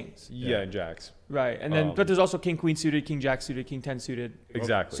 And then kings. Yeah, and jacks. Right. And then but there's also king queen suited, king jack suited, king 10 suited.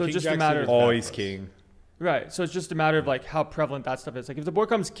 Exactly. So it's King just a jack matter suited of is Always bad for us. king. Right. So it's just a matter of like how prevalent that stuff is. Like if the board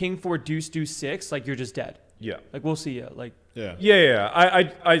comes king 4 deuce 6, like you're just dead. Yeah. Like we'll see you. Like Yeah. Yeah.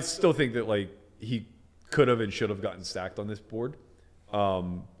 I still think that like he could have and should have gotten stacked on this board.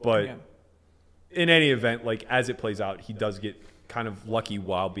 But Yeah. in any event, like as it plays out, he does get kind of lucky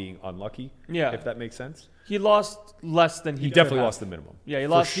while being unlucky. Yeah. If that makes sense. He lost less than he could definitely have. lost the minimum. Yeah, he For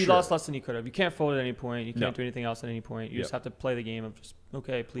lost. He sure. lost less than he could have. You can't fold at any point. You can't No. do anything else at any point. You just have to play the game of just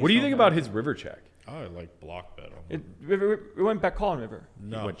okay, please. What do you don't think bet. about his river check? I like block bet. It went back call on river.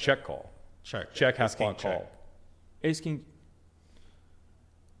 He went check call. Check. Check half Ace king pot call. check. Ace king.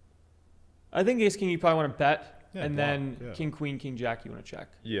 I think ace king you probably want to bet, Yeah, and block, then yeah. king queen king jack you want to check.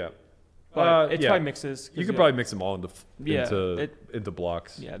 Yeah. But it's probably mixes. 'cause You could probably mix them all into Yeah, into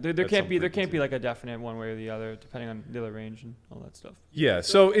blocks. Yeah, there at can't some be there can't frequency. be like a definite one way or the other depending on the other range and all that stuff. Yeah.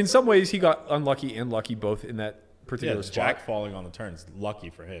 So in some ways he got unlucky and lucky both in that Yeah, particular the spot. jack falling on the turn is lucky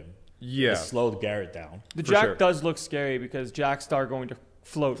for him. Yeah. It slowed Garrett down. The For jack sure. does look scary because jacks are going to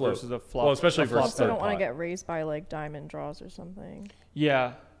float versus a flop. Well, especially a versus flop Also, don't bet. want to get raised by like diamond draws or something.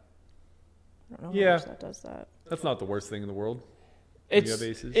 Yeah, I don't know Yeah. how much that does that. That's not the worst thing in the world. when you it's have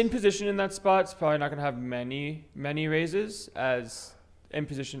aces. in position in that spot. It's probably not going to have many raises as in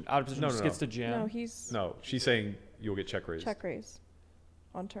position out of position No, just no, gets no. to jam. No, he's No, she's saying you'll get check raised. check raise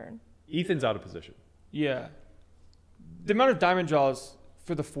on turn. Ethan's out of position. Yeah, the amount of diamond draws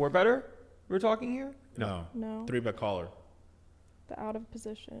for the 4-better we're talking here. No. No. 3-bet caller. The out of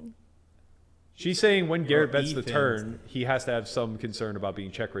position. She's saying when Garrett bets the Ethan's- turn, he has to have some concern about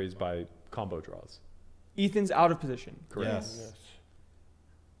being check raised by combo draws. Ethan's out of position. Correct. Yes.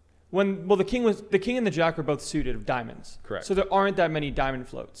 The king and the jack are both suited of diamonds. Correct. So there aren't that many diamond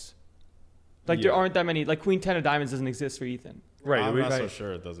floats. Like there Yeah. aren't that many. Like queen 10 of diamonds doesn't exist for Ethan. Right. I'm we- not so right.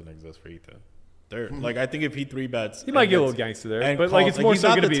 sure it doesn't exist for Ethan. Like I think if he 3-bets, He might get a little gangster there, but like it's more he's so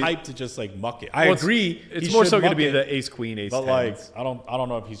not going to the be. type to just like muck it. I Well, agree. It's he more should so going to muck be it, the ace queen ace. But tens. like I don't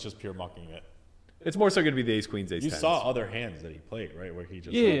know if he's just pure mucking it. It's more so going to be the ace queens ace. You tens. saw other hands that he played, right, where he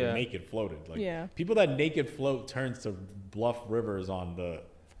just Yeah, like, yeah. naked floated. Like Yeah. people that naked float turns to bluff rivers on the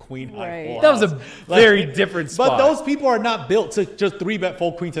queen high Right. full That was a house. very different spot. But those people are not built to just 3-bet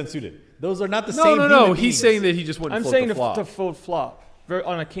fold queen 10 suited. Those are not the No, same. no, no. human He's beings. saying that he just wouldn't I'm float saying the flop. to fold flop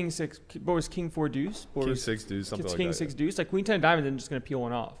on a king 6. What was king 4 deuce? What King was 6 deuce, something it's like king that. 6 deuce. Like queen 10 of diamonds isn't just going to peel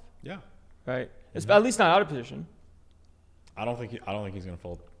one off, Yeah, right? It's at least not out of position. I don't think he's gonna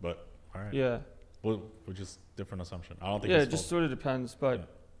fold. But all right, Yeah. Well, we're just different assumption. I don't think. Yeah, he's it just folding. sort of depends. But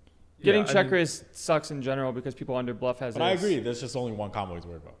Yeah, getting I check mean- raise sucks in general because people under bluff has But I ace. agree. There's just only one combo he's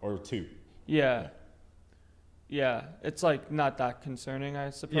worried about, or two. Yeah. Yeah. It's like not that concerning, I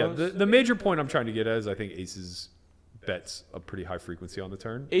suppose. Yeah, the major point I'm trying to get at is I think aces bets a pretty high frequency on the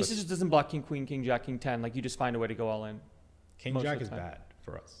turn. Aces just doesn't block king, queen, king, jack, king 10. Like you just find a way to go all in. King Most of jack the is time. bad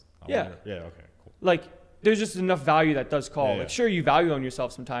for us. Yeah. Yeah. Okay. Cool. Like there's just enough value that does call. Yeah, yeah. Like sure you value on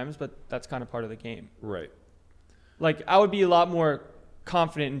yourself sometimes, but that's kind of part of the game. Right. Like I would be a lot more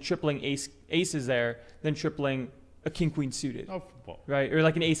confident in tripling aces there than tripling a king, queen suited. Oh, well, Right? Or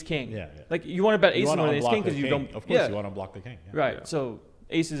like an ace king. Yeah, yeah. Like you want to bet you aces wanna more than ace unblock king the because you king. don't. Of course, yeah. you want to block the king. Yeah. Right. Yeah. So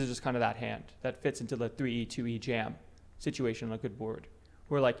aces is just kind of that hand that fits into the 3E, 2E jam situation on a good board.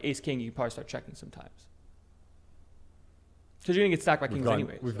 Where like ace king, you can probably start checking sometimes. Because you're gonna get stacked by kings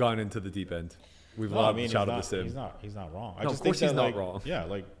anyways. We've gone into the deep end. We've No, I allowed mean, the child of the sim. he's not wrong. I No, just of course think he's that, not like, wrong. Yeah,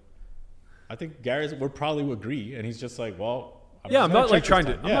 like I think Garrett would probably agree, and he's just like, well, Yeah, just I'm gonna not like check trying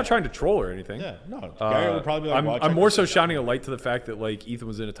this to. time. I'm Yeah. not trying to troll or anything. Yeah, no. Garrett would probably be like, well, I'm check more this so time. shining a light to the fact that like Ethan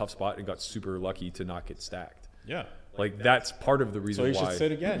was in a tough spot and got super lucky to not get stacked. Yeah. Like that's part of the So reason he why. should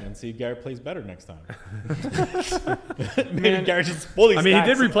sit again and see if Garrett plays better next time. Maybe Garrett just fully. I mean, he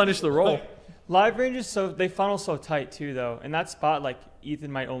did stacks. replenish the roll. Live ranges, so they funnel so tight too, though. In that spot, like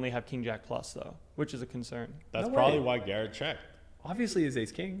Ethan might only have king jack plus though, which is a concern. That's No probably way. why Garrett checked. Obviously, is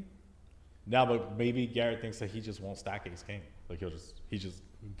ace king. Now, but maybe Garrett thinks that he just won't stack ace king. Like he'll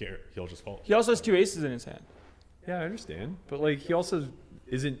just fold. He also has 2 aces in his hand. Yeah, I understand, but like he also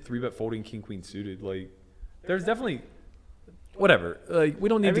isn't 3-bet folding king queen suited. Like, there's definitely whatever. Like we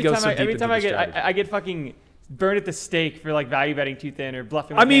don't need to go so deep every into time the I get strategy. I get fucking burned at the stake for like value betting too thin or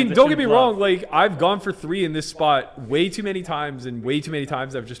bluffing. I with mean, hands that don't get me shouldn't bluff. wrong. Like I've gone for 3 in this spot way too many times, and way too many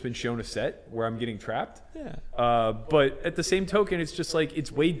times I've just been shown a set where I'm getting trapped. Yeah. But at the same token, it's just like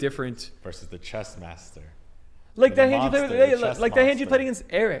it's way different. Versus the chess master. Like The that hand you played, monster, the like chess that hand you monster. played against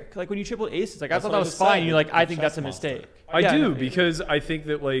Eric. Like when you triple aces, like I That's thought what that I was just fine. said. You're like, I The think that's a chess monster. mistake. I Yeah, do no, because I think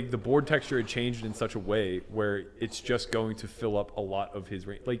that like the board texture had changed in such a way where it's just going to fill up a lot of his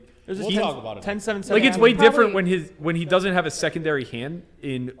range. Like There's We'll a 10, talk about it. 10 7 like it's hand. way Probably- different when he doesn't have a secondary hand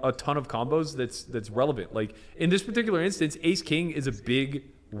in a ton of combos that's relevant. Like in this particular instance, ace king is a big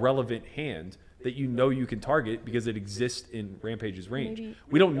relevant hand that you know you can target because it exists in Rampage's range. Maybe-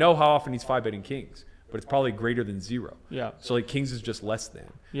 We don't know how often he's 5-betting kings, but it's probably greater than 0. Yeah. So like kings is just less than.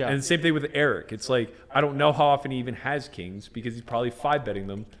 Yeah. And the same thing with Eric. It's like I don't know how often he even has kings because he's probably 5-betting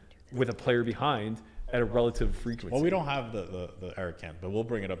them with a player behind at a relative frequency. Well, we don't have the Eric Kent, but we'll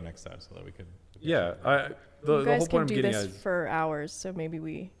bring it up next time so that we can. Yeah, You the guys whole can point I'm do getting this at is, for hours, so maybe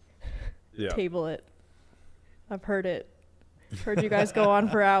we yeah. table it. I've heard it. Heard you guys go on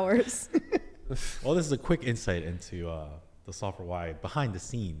for hours. Well, this is a quick insight into the Software Y behind the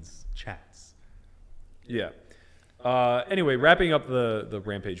scenes chats. Yeah. Anyway, wrapping up the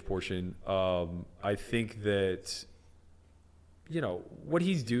Rampage portion, I think that, what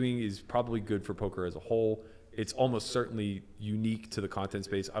he's doing is probably good for poker as a whole. It's almost certainly unique to the content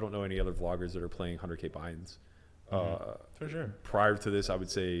space. I don't know any other vloggers that are playing 100K buy-ins. For sure. Prior to this, I would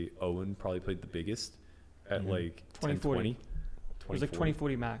say Owen probably played the biggest at like 2040. 10-20. It was like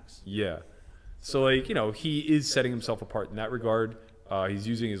 2040 max. Yeah. So he is setting himself apart in that regard. He's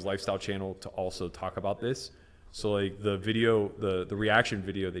using his lifestyle channel to also talk about this. So like the video, the reaction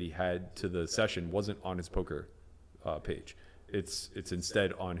video that he had to the session wasn't on his poker page. It's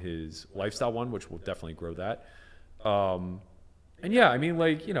instead on his lifestyle one, which will definitely grow that. And yeah, I mean,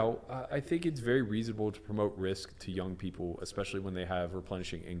 I think it's very reasonable to promote risk to young people, especially when they have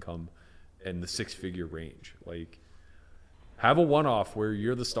replenishing income in the 6-figure range. Like, have a one-off where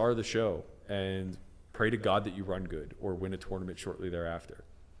you're the star of the show and pray to God that you run good or win a tournament shortly thereafter.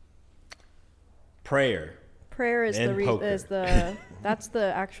 Prayer is and that's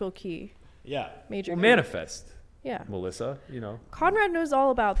the actual key. Yeah. Major. Well, key. manifest. Yeah. Melissa, Conrad knows all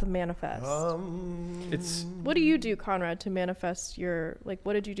about the manifest. It's. What do you do, Conrad, to manifest your,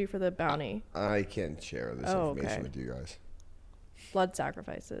 what did you do for the bounty? I can't share this information with you guys. Blood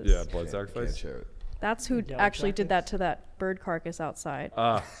sacrifices. Yeah, blood sacrifice. Can't share it. That's who actually did that to that bird carcass outside.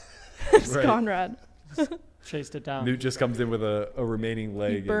 Right. Conrad. Chased it down. Newt just comes in with a remaining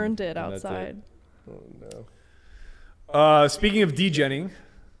leg. He burned it and that's outside. Oh no. Speaking of degenning,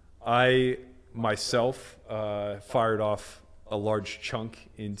 I myself fired off a large chunk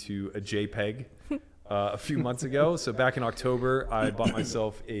into a JPEG a few months ago. So back in October, I bought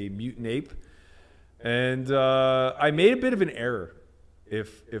myself a mutant ape, and I made a bit of an error.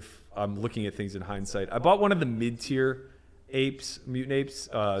 If I'm looking at things in hindsight, I bought one of the mid-tier mutant apes.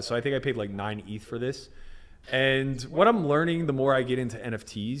 So I think I paid like 9 ETH for this. And what I'm learning the more I get into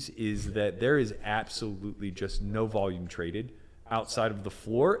NFTs is that there is absolutely just no volume traded outside of the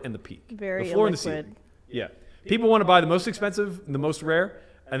floor and the peak. Very the floor illiquid. and the ceiling. Yeah. People want to buy the most expensive, the most rare,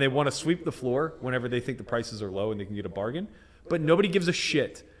 and they want to sweep the floor whenever they think the prices are low and they can get a bargain. But nobody gives a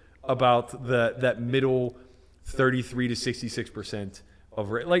shit about that middle 33 to 66% of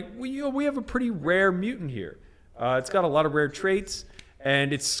rare. Like, we have a pretty rare mutant here. It's got a lot of rare traits,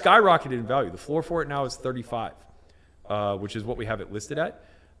 and it's skyrocketed in value. The floor for it now is 35, which is what we have it listed at.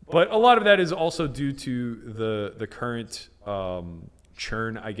 But a lot of that is also due to the current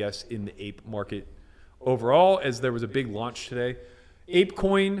churn, I guess, in the ape market overall, as there was a big launch today.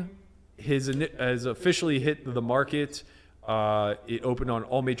 ApeCoin has officially hit the market. It opened on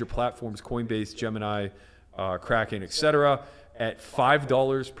all major platforms, Coinbase, Gemini, Kraken, etc., at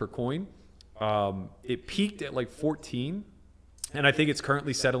 $5 per coin. It peaked at like 14, and I think it's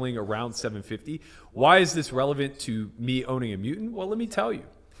currently settling around 750. Why is this relevant to me owning a mutant? Well, let me tell you.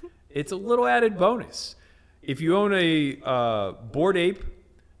 It's a little added bonus. If you own a Bored Ape,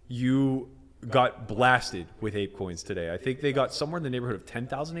 you got blasted with ape coins today. I think they got somewhere in the neighborhood of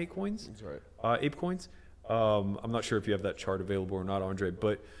 10,000 ape coins. That's right. Ape coins. I'm not sure if you have that chart available or not, Andre,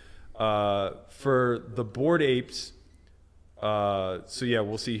 but for the Bored Apes, so yeah,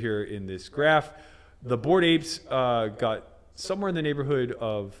 we'll see here in this graph, the Bored Apes got somewhere in the neighborhood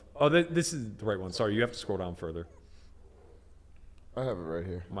of, this is the right one. Sorry, you have to scroll down further. I have it right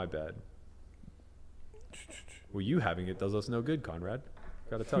here. My bad. Well, you having it does us no good, Conrad.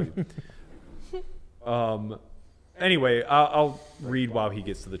 Gotta tell you. Anyway, I'll read while he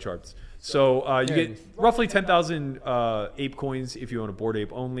gets to the charts. So you get roughly 10,000 ape coins if you own a Bored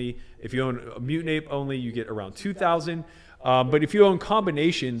Ape only. If you own a mutant ape only, you get around 2,000. But if you own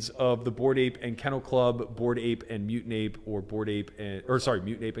combinations of the Bored Ape and Kennel Club, Bored Ape and Mutant Ape, or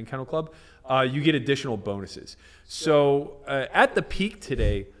Mutant Ape and Kennel Club, you get additional bonuses. So at the peak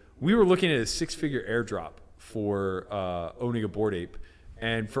today, we were looking at a 6-figure airdrop for owning a Bored Ape.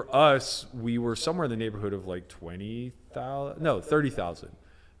 And for us, we were somewhere in the neighborhood of like 30,000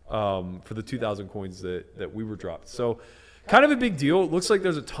 for the 2,000 coins that we were dropped. So kind of a big deal. It looks like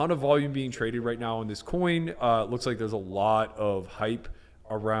there's a ton of volume being traded right now on this coin. It looks like there's a lot of hype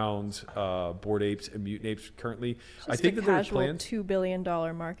around Bored Apes and Mutant Apes currently. I think that there's plans. $2 billion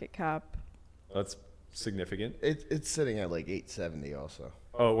market cap. That's significant. It's sitting at like 870 also.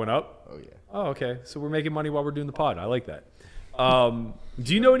 Oh, it went up? Oh, yeah. Oh, okay. So we're making money while we're doing the pod. I like that. Do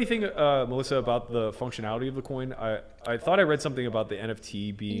you know anything, Melissa, about the functionality of the coin? I thought I read something about the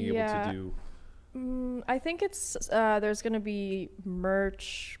NFT being able to do I think it's there's going to be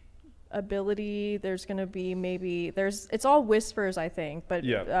merch ability. There's going to be it's all whispers, I think, but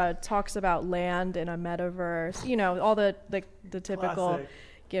talks about land in a metaverse. You know, all the typical Classic.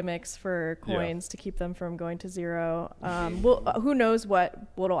 gimmicks for coins to keep them from going to zero. Well, who knows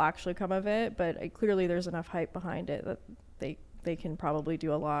what'll actually come of it, but clearly there's enough hype behind it that they can probably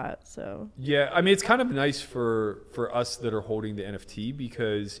do a lot. So yeah, I mean, it's kind of nice for us that are holding the NFT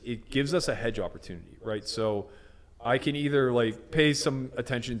because it gives us a hedge opportunity, right? So I can either like pay some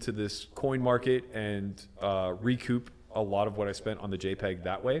attention to this coin market and recoup a lot of what I spent on the JPEG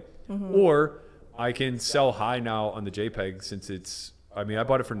that way, or I can sell high now on the JPEG since it's, I mean, I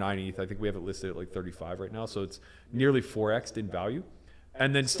bought it for 9 ETH. I think we have it listed at like 35 right now, so it's nearly 4x'd in value.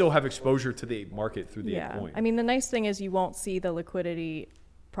 And then still have exposure to the market through the coin. I mean, the nice thing is you won't see the liquidity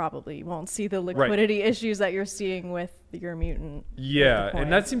issues that you're seeing with your mutant. Yeah, and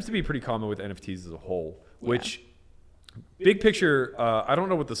that seems to be pretty common with NFTs as a whole, which big picture, I don't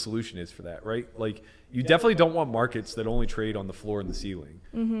know what the solution is for that, right? Like, you definitely don't want markets that only trade on the floor and the ceiling,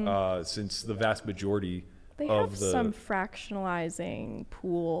 since the vast majority They have some fractionalizing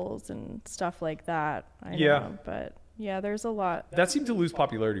pools and stuff like that. I know, but yeah, there's a lot. That seemed to lose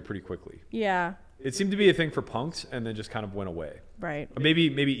popularity pretty quickly. Yeah. It seemed to be a thing for punks and then just kind of went away. Right. Maybe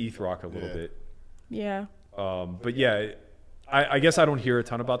ETH Rock a little bit. Yeah. But yeah, I guess I don't hear a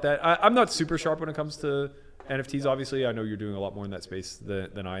ton about that. I'm not super sharp when it comes to NFTs, obviously. I know you're doing a lot more in that space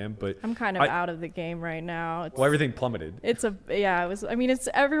than I am, but I'm kind of out of the game right now. Well, everything plummeted.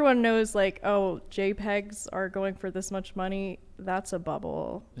 Everyone knows like, oh, JPEGs are going for this much money. That's a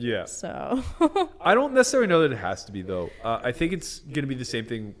bubble. Yeah. So I don't necessarily know that it has to be though. I think it's going to be the same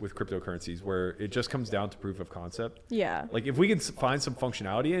thing with cryptocurrencies where it just comes down to proof of concept. Yeah. Like if we can find some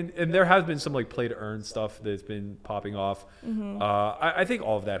functionality and there has been some like play to earn stuff that's been popping off. I think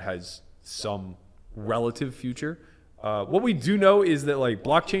all of that has some relative future. What we do know is that like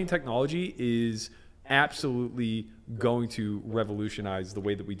blockchain technology is absolutely going to revolutionize the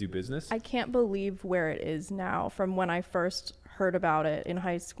way that we do business. I can't believe where it is now from when I first heard about it in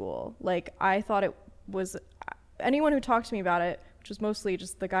high school. Like I thought it was, anyone who talked to me about it, which was mostly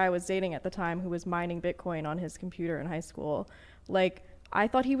just the guy I was dating at the time who was mining Bitcoin on his computer in high school. Like I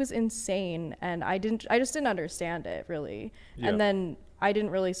thought he was insane and I just didn't understand it really. Yeah. And then I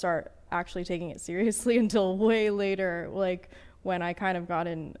didn't really start actually taking it seriously until way later, like when I kind of got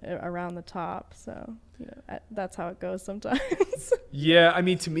in around the top. So you know, that's how it goes sometimes. Yeah, I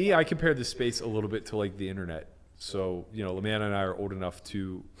mean, to me, I compare this space a little bit to like the internet. So, you know, Lamanna and I are old enough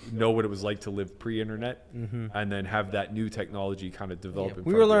to know what it was like to live pre-internet and then have that new technology kind of develop.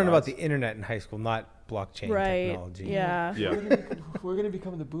 We were learning about the internet in high school, not blockchain technology. Yeah. We're gonna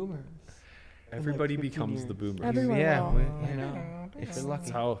become the boomers. Everybody becomes the boomer. Everyone will. You know, if you're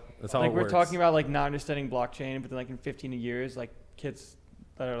lucky. That's how like it we're works. talking about like not understanding blockchain, but then like in 15 years, like kids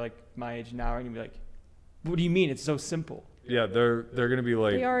that are like my age now are gonna be like, "What do you mean? It's so simple." Yeah, they're gonna be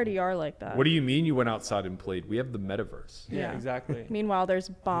like, They already are like that. "What do you mean you went outside and played? We have the metaverse." Yeah, exactly. Meanwhile, there's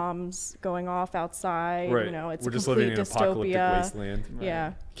bombs going off outside. Right. You know, it's We're a just complete living in an apocalyptic dystopia. wasteland.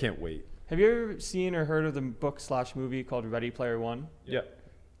 Yeah. Can't wait. Have you ever seen or heard of the book/movie called Ready Player One? Yeah.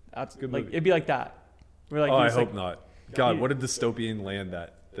 That's Good like movie. it'd be like that. We're like, Oh, I he's, hope like- not. God, he- what a dystopian land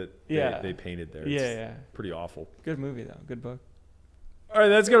that Yeah. they painted there. Yeah, It's yeah. pretty awful. Good movie though. Good book. All right,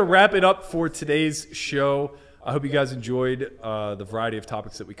 that's going to wrap it up for today's show. I hope you guys enjoyed the variety of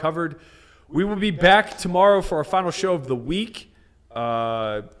topics that we covered. We will be back tomorrow for our final show of the week.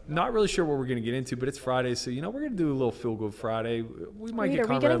 Not really sure what we're going to get into, but it's Friday, so you know we're going to do a little Feel Good Friday. We might Wait, get are we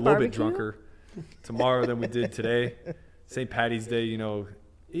Conrad a getting little bit barbecue? drunker tomorrow than we did today. St. Patty's Day, you know,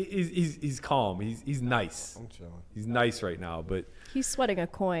 he's calm. He's nice. I'm chilling. He's nice right now, but He's sweating a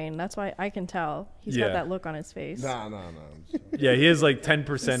coin. That's why I can tell. He's got that look on his face. Nah. yeah, he has like 10%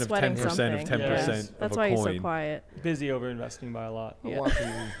 He's of 10% sweating of something. 10% Yes. of That's a why coin. he's so quiet. Busy over investing by a lot. I'm Yeah. watching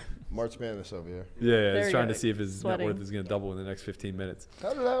March Madness over here. Yeah, There he's you trying go. to see if his Sweating. net worth is going to double in the next 15 minutes.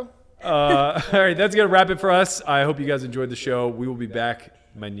 Hello. All right, that's going to wrap it for us. I hope you guys enjoyed the show. We will be back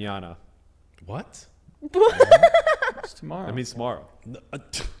mañana. What? It's tomorrow. That means tomorrow.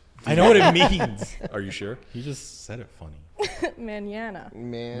 I know what it means. Are you sure? You just said it funny. Mañana.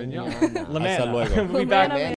 Man. Mañana. Hasta luego. We'll be back. Lamanna